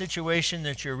yourself in the situation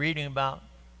that you're reading about?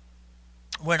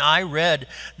 When I read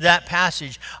that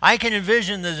passage, I can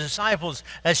envision the disciples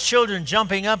as children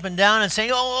jumping up and down and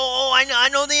saying, I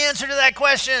know the answer to that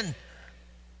question.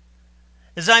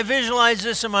 As I visualized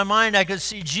this in my mind, I could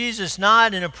see Jesus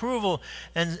nod in approval,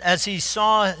 and as he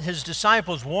saw his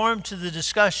disciples warm to the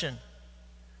discussion.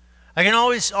 I can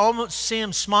always almost see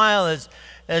him smile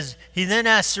as he then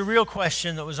asked the real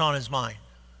question that was on his mind.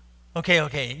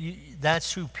 Okay,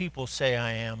 that's who people say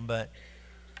I am, but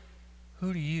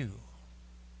who do you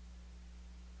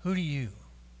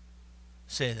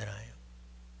say that I am?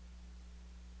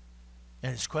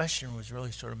 And his question was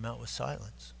really sort of met with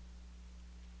silence.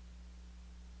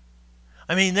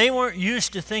 I mean, they weren't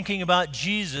used to thinking about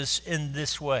Jesus in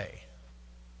this way.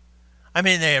 I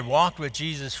mean, they had walked with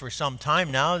Jesus for some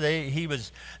time now. He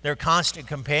was their constant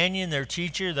companion, their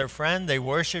teacher, their friend. They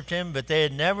worshiped him, but they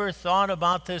had never thought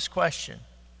about this question.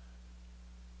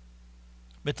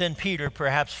 But then Peter,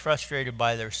 perhaps frustrated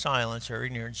by their silence or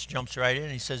ignorance, jumps right in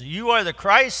and he says, you are the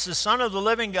Christ, the Son of the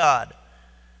living God.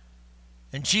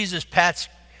 And Jesus pats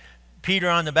Peter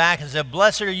on the back and said,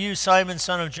 blessed are you, Simon,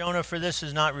 son of Jonah, for this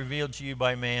is not revealed to you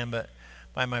by man, but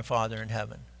by my Father in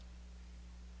heaven.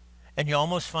 And you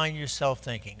almost find yourself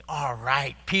thinking, all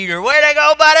right, Peter, way to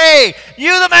go, buddy.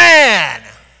 You the man.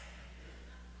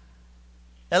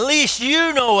 At least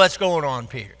you know what's going on,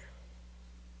 Peter.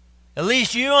 At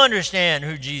least you understand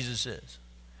who Jesus is.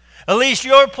 At least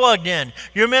you're plugged in.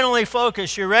 You're mentally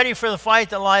focused. You're ready for the fight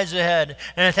that lies ahead.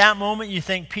 And at that moment, you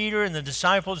think Peter and the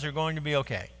disciples are going to be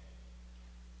okay.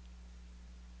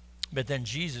 But then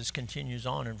Jesus continues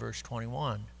on in verse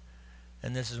 21,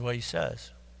 and this is what he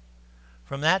says.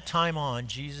 From that time on,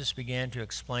 Jesus began to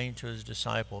explain to his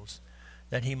disciples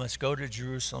that he must go to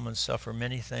Jerusalem and suffer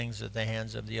many things at the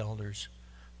hands of the elders,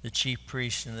 the chief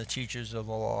priests and the teachers of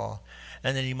the law,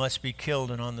 and that he must be killed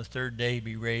and on the third day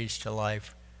be raised to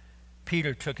life.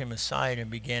 Peter took him aside and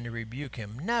began to rebuke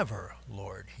him. Never,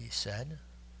 Lord, he said.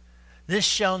 This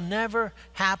shall never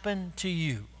happen to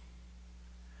you.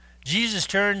 Jesus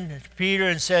turned to Peter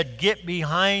and said, get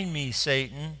behind me,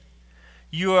 Satan.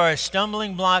 You are a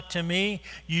stumbling block to me.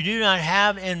 You do not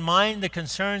have in mind the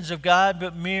concerns of God,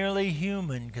 but merely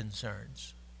human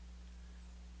concerns.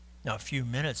 Now, a few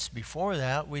minutes before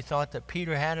that, we thought that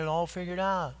Peter had it all figured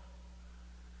out,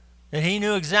 that he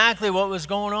knew exactly what was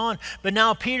going on. But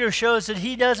now Peter shows that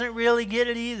he doesn't really get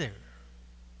it either.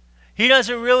 He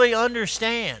doesn't really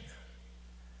understand.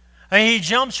 And he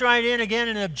jumps right in again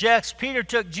and objects. Peter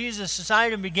took Jesus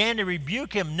aside and began to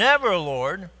rebuke him. Never,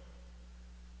 Lord.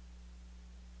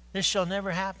 This shall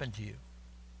never happen to you.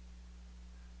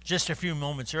 Just a few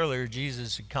moments earlier,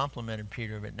 Jesus had complimented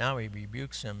Peter, but now he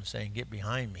rebukes him, saying, get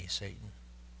behind me, Satan.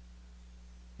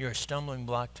 You're a stumbling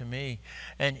block to me,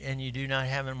 and you do not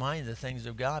have in mind the things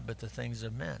of God, but the things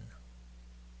of men.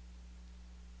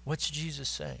 What's Jesus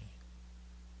saying?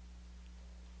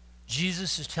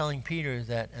 Jesus is telling Peter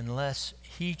that unless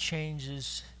he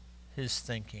changes his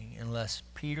thinking, unless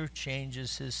Peter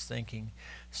changes his thinking,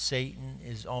 Satan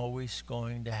is always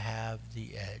going to have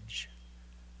the edge.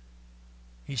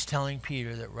 He's telling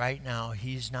Peter that right now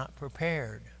he's not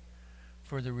prepared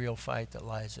for the real fight that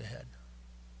lies ahead.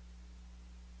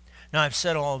 Now, I've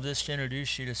said all of this to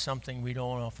introduce you to something we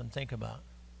don't often think about.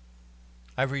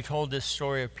 I've retold this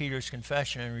story of Peter's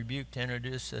confession and rebuke to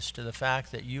introduce us to the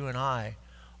fact that you and I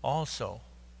also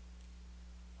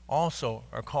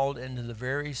are called into the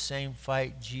very same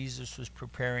fight Jesus was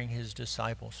preparing his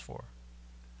disciples for.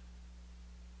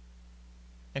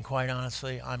 And quite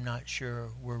honestly, I'm not sure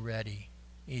we're ready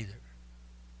either.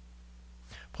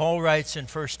 Paul writes in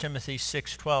 1 Timothy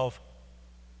 6:12,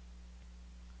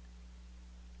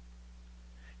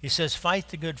 he says, "Fight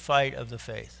the good fight of the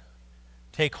faith.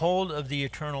 Take hold of the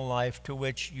eternal life to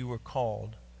which you were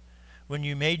called, when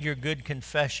you made your good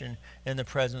confession in the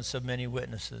presence of many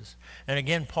witnesses." And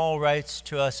again, Paul writes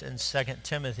to us in 2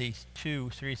 Timothy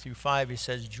 2:3-5, he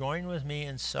says, "Join with me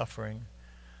in suffering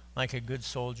like a good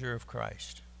soldier of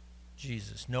Christ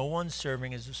Jesus. No one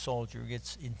serving as a soldier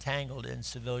gets entangled in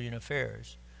civilian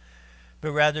affairs,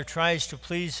 but rather tries to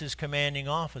please his commanding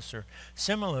officer.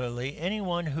 Similarly,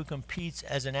 anyone who competes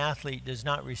as an athlete does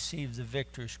not receive the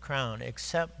victor's crown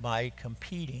except by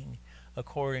competing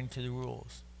according to the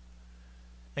rules."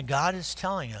 And God is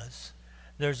telling us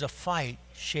there's a fight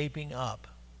shaping up,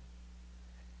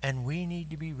 and we need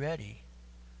to be ready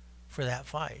for that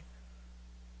fight.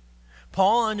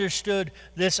 Paul understood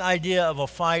this idea of a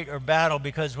fight or battle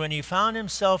because when he found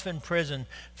himself in prison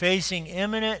facing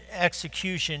imminent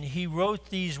execution, he wrote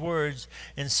these words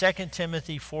in 2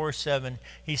 Timothy 4:7.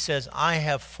 He says, "I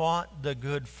have fought the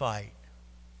good fight.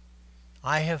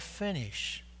 I have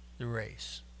finished the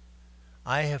race.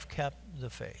 I have kept the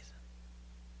faith."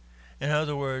 In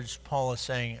other words, Paul is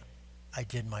saying, I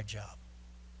did my job.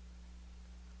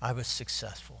 I was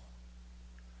successful.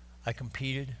 I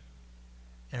competed,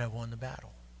 and I won the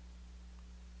battle.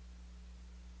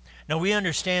 Now, we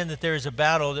understand that there is a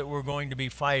battle that we're going to be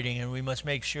fighting, and we must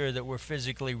make sure that we're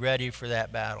physically ready for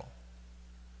that battle.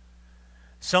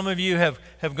 Some of you have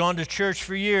gone to church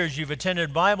for years. You've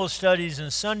attended Bible studies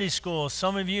and Sunday school.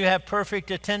 Some of you have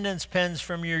perfect attendance pens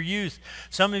from your youth.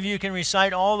 Some of you can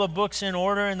recite all the books in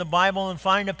order in the Bible and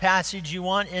find a passage you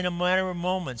want in a matter of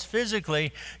moments.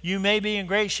 Physically, you may be in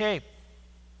great shape.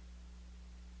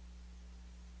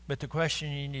 But the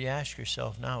question you need to ask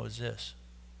yourself now is this: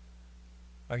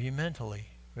 are you mentally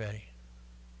ready?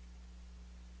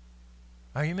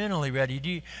 Are you mentally ready?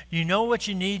 Do you know what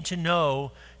you need to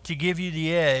know to give you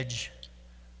the edge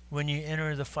when you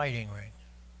enter the fighting ring?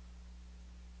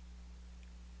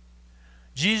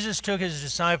 Jesus took his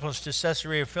disciples to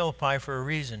Caesarea Philippi for a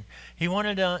reason. He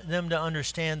wanted them to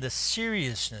understand the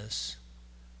seriousness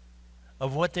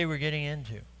of what they were getting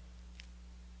into.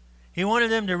 He wanted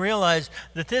them to realize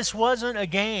that this wasn't a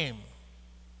game.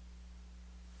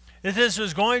 That this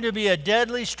was going to be a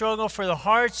deadly struggle for the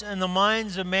hearts and the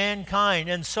minds of mankind.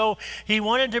 And so he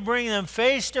wanted to bring them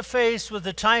face to face with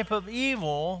the type of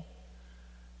evil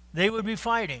they would be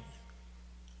fighting.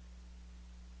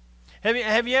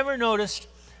 Have you ever noticed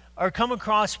or come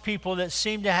across people that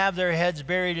seem to have their heads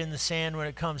buried in the sand when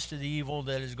it comes to the evil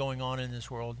that is going on in this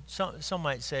world? Some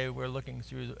might say we're looking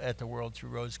at the world through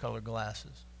rose-colored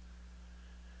glasses.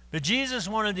 But Jesus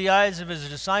wanted the eyes of his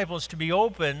disciples to be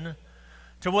open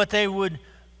to what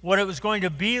it was going to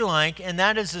be like, and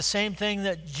that is the same thing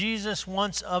that Jesus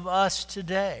wants of us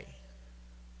today.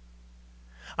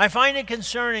 I find it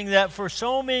concerning that for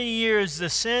so many years, the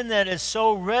sin that is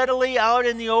so readily out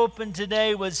in the open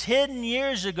today was hidden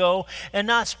years ago and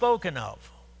not spoken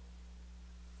of.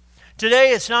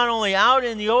 Today, it's not only out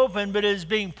in the open, but it is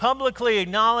being publicly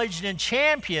acknowledged and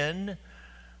championed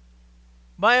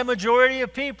by a majority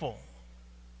of people.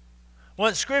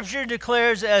 What Scripture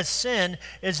declares as sin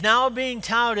is now being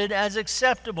touted as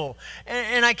acceptable.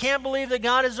 And I can't believe that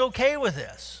God is okay with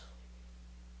this.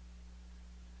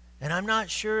 And I'm not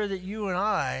sure that you and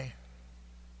I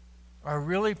are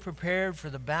really prepared for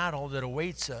the battle that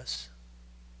awaits us.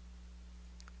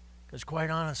 Because quite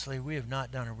honestly, we have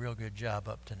not done a real good job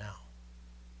up to now.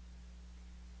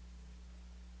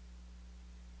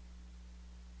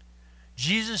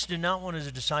 Jesus did not want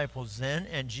his disciples then,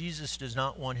 and Jesus does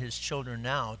not want his children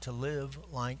now to live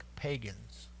like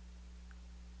pagans.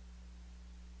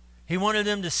 He wanted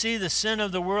them to see the sin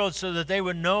of the world so that they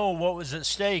would know what was at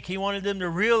stake. He wanted them to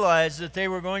realize that they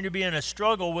were going to be in a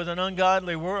struggle with an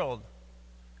ungodly world.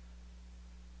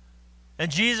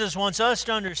 And Jesus wants us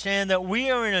to understand that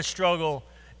we are in a struggle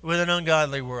with an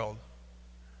ungodly world.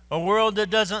 A world that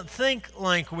doesn't think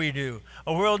like we do.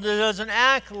 A world that doesn't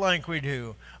act like we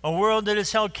do. A world that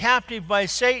is held captive by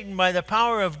Satan by the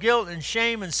power of guilt and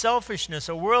shame and selfishness.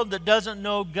 A world that doesn't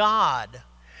know God.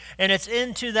 And it's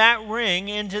into that ring,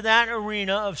 into that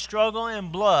arena of struggle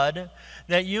and blood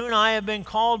that you and I have been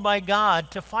called by God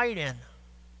to fight in.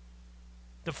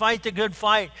 To fight the good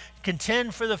fight.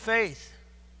 Contend for the faith.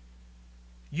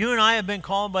 You and I have been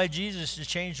called by Jesus to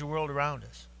change the world around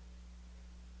us.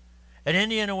 At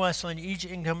Indiana Wesleyan, each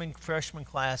incoming freshman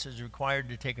class is required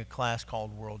to take a class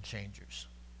called World Changers.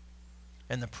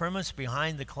 And the premise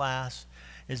behind the class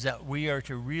is that we are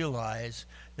to realize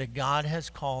that God has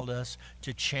called us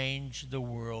to change the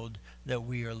world that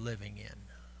we are living in.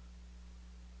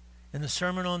 In the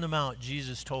Sermon on the Mount,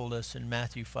 Jesus told us in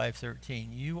Matthew 5:13,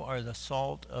 you are the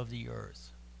salt of the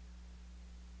earth.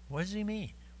 What does he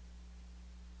mean?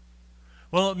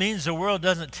 Well, it means the world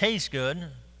doesn't taste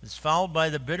good. It's fouled by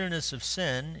the bitterness of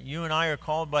sin. You and I are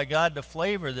called by God to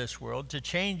flavor this world, to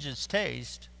change its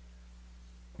taste.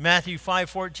 Matthew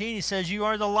 5:14, he says, you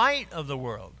are the light of the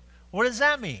world. What does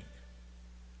that mean?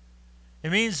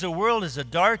 It means the world is a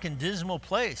dark and dismal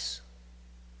place,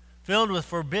 filled with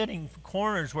forbidding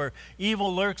corners where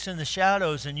evil lurks in the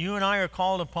shadows, and you and I are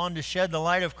called upon to shed the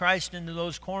light of Christ into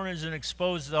those corners and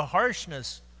expose the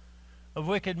harshness of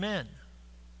wicked men.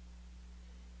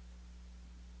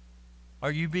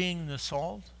 Are you being the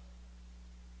salt?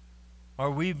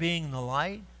 Are we being the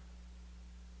light?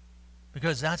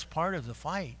 Because that's part of the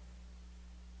fight.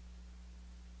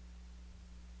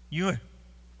 You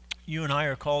and I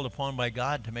are called upon by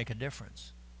God to make a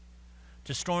difference,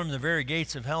 to storm the very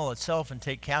gates of hell itself and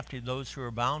take captive those who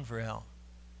are bound for hell.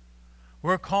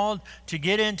 We're called to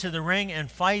get into the ring and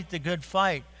fight the good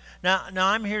fight. Now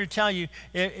I'm here to tell you,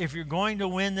 if you're going to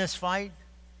win this fight,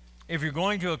 if you're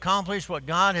going to accomplish what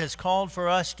God has called for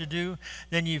us to do,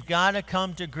 then you've got to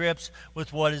come to grips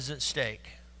with what is at stake.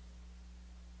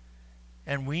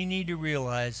 And we need to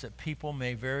realize that people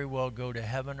may very well go to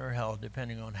heaven or hell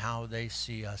depending on how they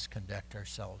see us conduct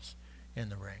ourselves in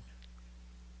the ring.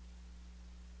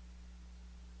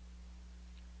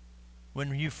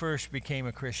 When you first became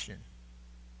a Christian,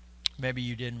 maybe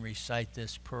you didn't recite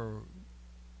this per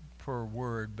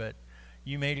word, but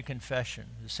you made a confession,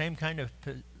 the same kind of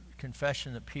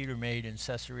confession that Peter made in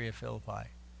Caesarea Philippi.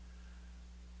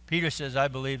 Peter says, I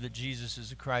believe that Jesus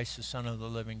is the Christ, the Son of the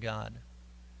living God.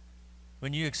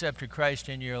 When you accepted Christ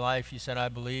into your life, you said, I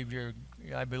believe you're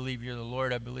the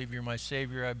Lord, I believe you're my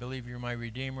Savior, I believe you're my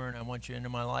Redeemer, and I want you into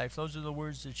my life. Those are the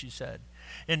words that you said.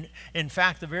 And in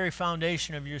fact, the very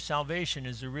foundation of your salvation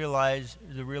is the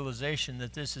realization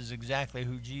that this is exactly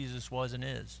who Jesus was and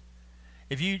is.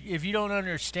 If you don't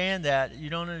understand that,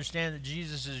 you don't understand that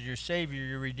Jesus is your Savior,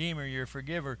 your Redeemer, your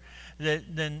Forgiver,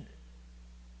 then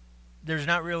there's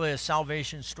not really a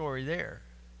salvation story there.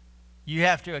 You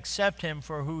have to accept him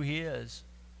for who he is.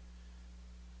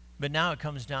 But now it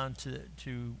comes down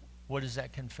to what does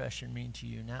that confession mean to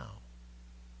you now?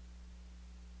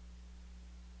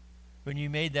 When you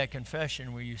made that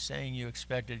confession, were you saying you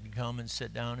expected to come and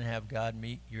sit down and have God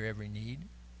meet your every need?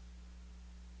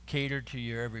 Cater to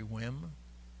your every whim?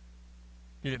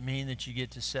 Did it mean that you get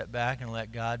to sit back and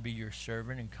let God be your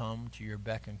servant and come to your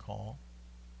beck and call?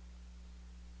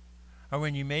 Or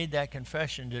when you made that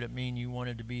confession, did it mean you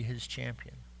wanted to be his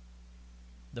champion,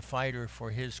 the fighter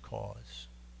for his cause?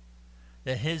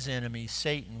 That his enemy,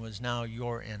 Satan, was now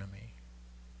your enemy?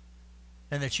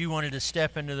 And that you wanted to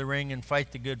step into the ring and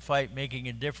fight the good fight, making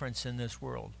a difference in this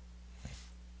world?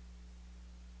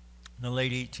 In the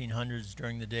late 1800s,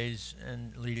 during the days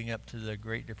and leading up to the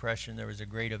Great Depression, there was a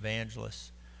great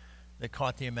evangelist that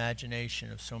caught the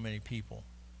imagination of so many people.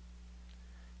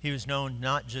 He was known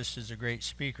not just as a great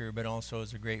speaker, but also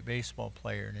as a great baseball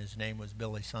player, and his name was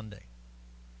Billy Sunday.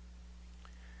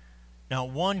 Now,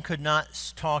 one could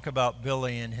not talk about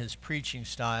Billy and his preaching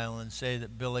style and say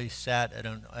that Billy sat at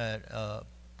a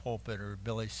pulpit, or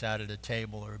Billy sat at a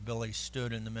table, or Billy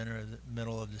stood in the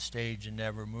middle of the stage and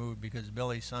never moved, because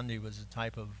Billy Sunday was the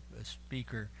type of a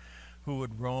speaker who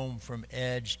would roam from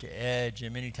edge to edge,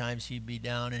 and many times he'd be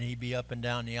down and he'd be up and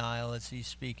down the aisle as he's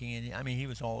speaking, and he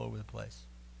was all over the place,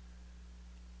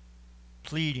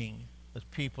 pleading with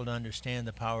people to understand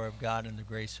the power of God and the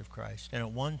grace of Christ. And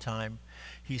at one time,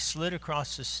 he slid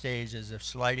across the stage as if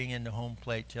sliding into home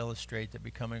plate to illustrate that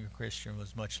becoming a Christian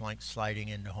was much like sliding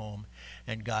into home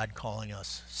and God calling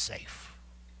us safe.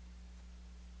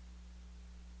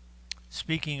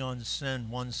 Speaking on sin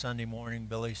one Sunday morning,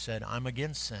 Billy said, I'm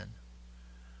against sin.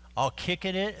 I'll kick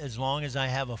at it as long as I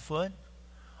have a foot.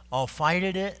 I'll fight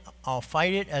it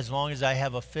as long as I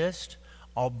have a fist.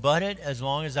 I'll butt it as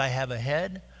long as I have a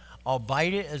head. I'll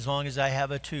bite it as long as I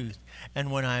have a tooth.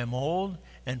 And when I am old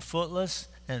and footless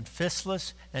and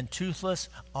fistless and toothless,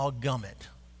 I'll gum it.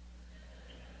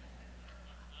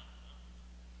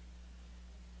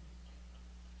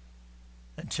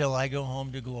 Until I go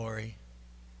home to glory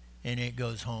and it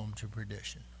goes home to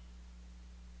perdition.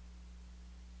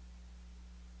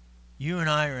 You and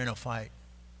I are in a fight.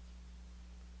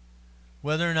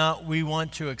 Whether or not we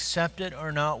want to accept it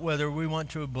or not, whether we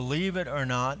want to believe it or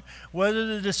not, whether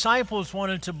the disciples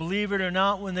wanted to believe it or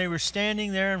not, when they were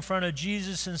standing there in front of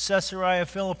Jesus in Caesarea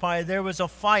Philippi, there was a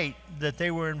fight that they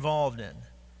were involved in.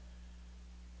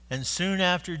 And soon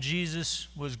after Jesus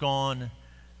was gone,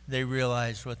 they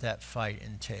realized what that fight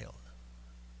entailed.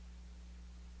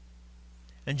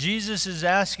 And Jesus is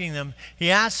asking them,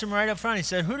 he asked them right up front, he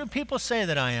said, who do people say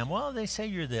that I am? Well, they say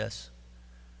you're this.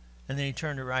 And then he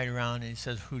turned it right around and he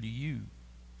says, who do you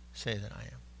say that I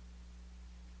am?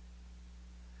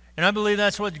 And I believe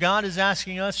that's what God is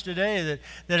asking us today,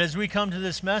 that as we come to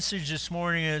this message this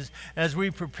morning, as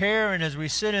we prepare and as we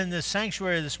sit in this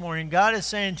sanctuary this morning, God is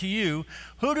saying to you,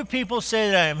 who do people say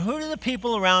that I am? Who do the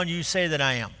people around you say that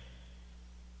I am?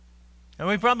 And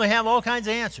we probably have all kinds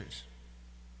of answers.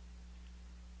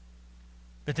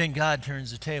 But then God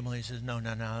turns the table and he says, no,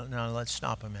 let's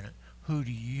stop a minute. Who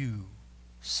do you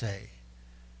say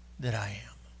that I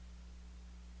am?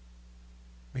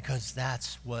 Because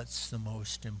that's what's the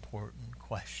most important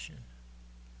question.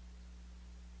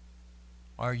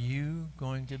 Are you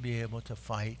going to be able to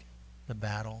fight the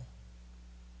battle?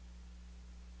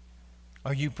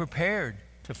 Are you prepared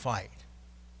to fight?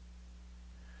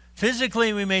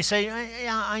 Physically, we may say,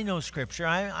 yeah, I know Scripture.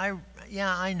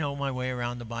 I know my way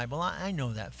around the Bible. I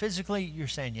know that. Physically, you're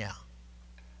saying, yeah.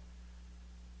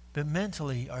 But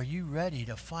mentally, are you ready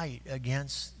to fight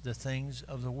against the things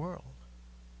of the world?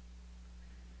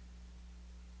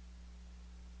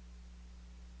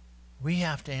 We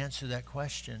have to answer that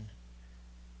question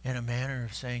in a manner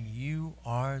of saying, you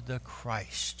are the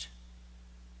Christ.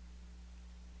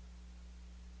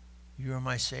 You are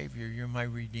my Savior. You're my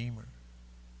Redeemer.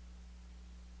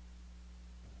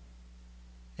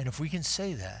 And if we can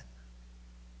say that,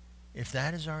 if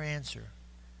that is our answer,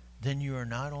 then you are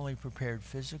not only prepared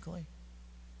physically,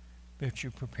 but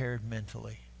you're prepared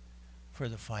mentally for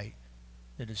the fight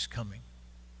that is coming.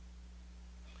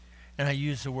 And I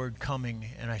use the word coming,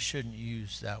 and I shouldn't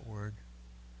use that word.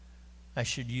 I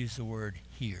should use the word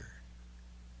here.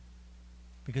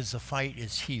 Because the fight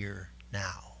is here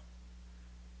now.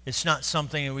 It's not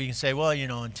something that we can say, well,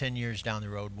 in 10 years down the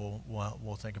road,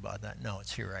 we'll think about that. No,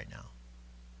 it's here right now.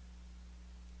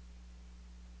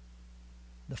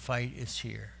 The fight is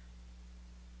here.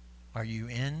 Are you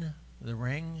in the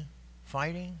ring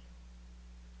fighting?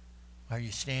 Are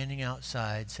you standing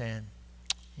outside saying,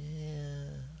 yeah,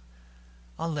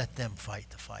 I'll let them fight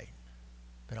the fight,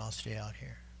 but I'll stay out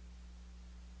here?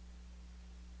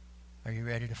 Are you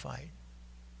ready to fight?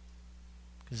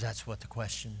 Because that's what the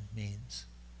question means.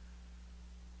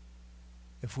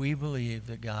 If we believe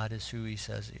that God is who he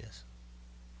says he is,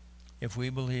 if we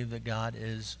believe that God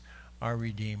is our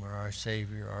Redeemer, our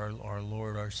Savior, our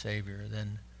Lord, our Savior,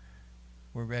 then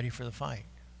we're ready for the fight.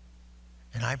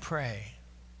 And I pray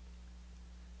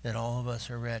that all of us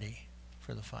are ready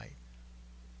for the fight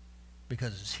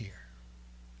because it's here.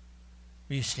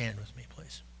 Will you stand with me,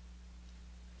 please?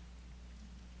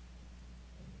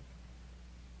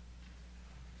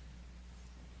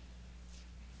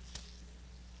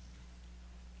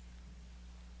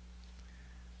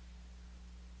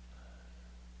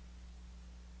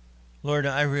 Lord,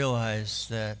 I realize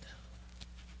that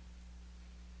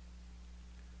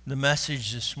the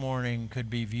message this morning could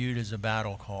be viewed as a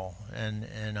battle call, and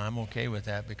I'm okay with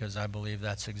that because I believe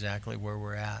that's exactly where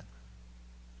we're at.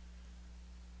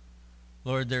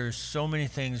 Lord, there's so many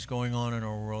things going on in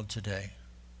our world today.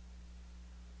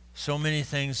 So many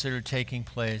things that are taking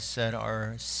place that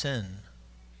are sin.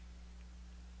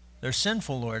 They're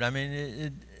sinful, Lord. I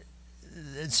mean,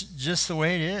 it's just the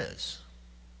way it is.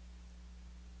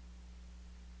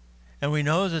 And we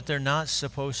know that they're not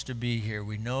supposed to be here.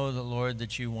 We know that, Lord,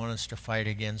 that you want us to fight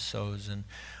against those. And,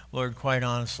 Lord, quite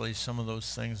honestly, some of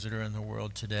those things that are in the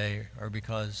world today are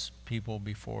because people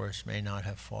before us may not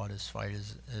have fought as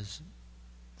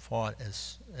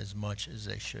much as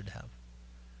they should have.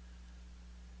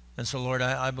 And so, Lord,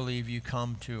 I believe you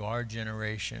come to our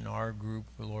generation, our group,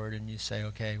 Lord, and you say,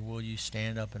 okay, will you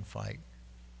stand up and fight?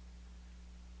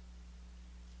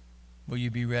 Will you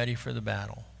be ready for the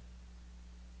battle?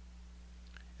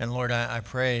 And Lord, I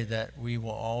pray that we will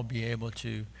all be able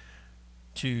to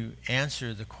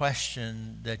answer the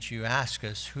question that you ask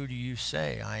us, who do you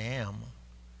say I am?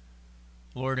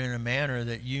 Lord, in a manner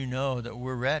that you know that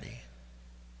we're ready.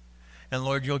 And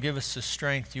Lord, you'll give us the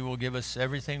strength. You will give us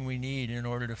everything we need in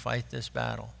order to fight this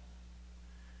battle.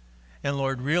 And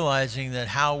Lord, realizing that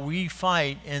how we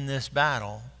fight in this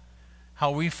battle, how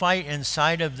we fight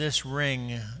inside of this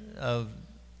ring of,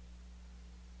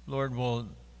 Lord,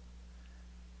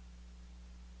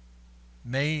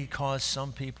 may cause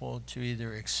some people to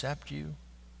either accept you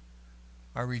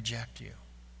or reject you.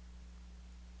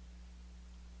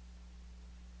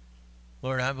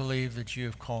 Lord, I believe that you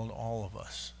have called all of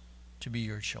us to be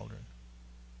your children.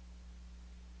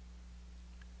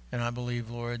 And I believe,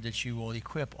 Lord, that you will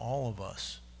equip all of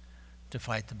us to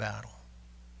fight the battle.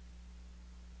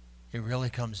 It really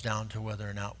comes down to whether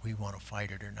or not we want to fight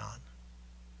it or not.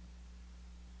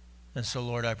 And so,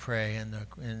 Lord, I pray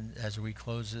as we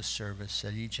close this service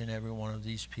that each and every one of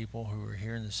these people who are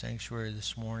here in the sanctuary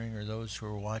this morning or those who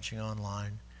are watching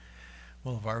online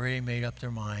will have already made up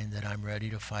their mind that I'm ready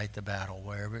to fight the battle.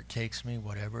 Wherever it takes me,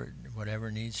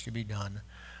 whatever needs to be done,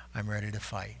 I'm ready to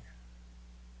fight.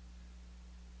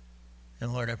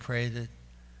 And Lord, I pray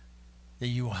that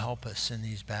you will help us in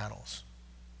these battles.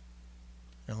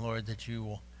 And Lord, that you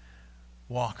will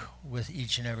walk with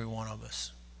each and every one of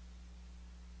us.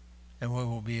 And we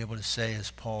will be able to say, as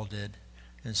Paul did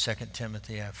in 2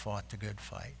 Timothy, I have fought the good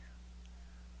fight.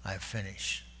 I have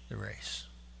finished the race.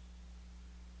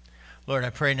 Lord, I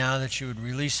pray now that you would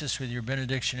release us with your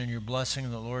benediction and your blessing.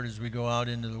 And the Lord, as we go out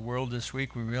into the world this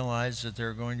week, we realize that there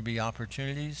are going to be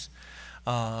opportunities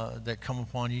that come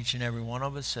upon each and every one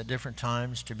of us at different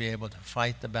times to be able to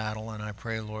fight the battle. And I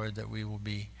pray, Lord, that we will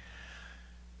be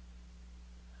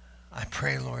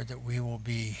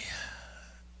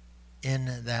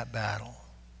in that battle.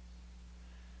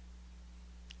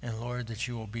 And Lord, that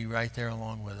you will be right there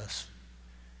along with us,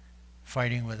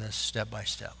 fighting with us step by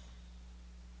step.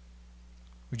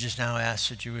 We just now ask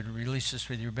that you would release us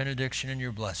with your benediction and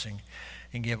your blessing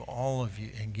and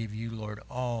give you, Lord,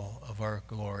 all of our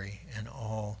glory and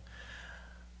all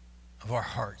of our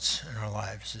hearts and our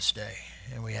lives this day.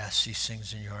 And we ask these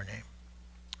things in your name.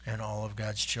 And all of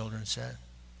God's children said,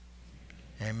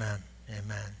 amen.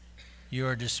 Amen. You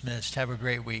are dismissed. Have a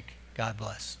great week. God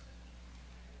bless.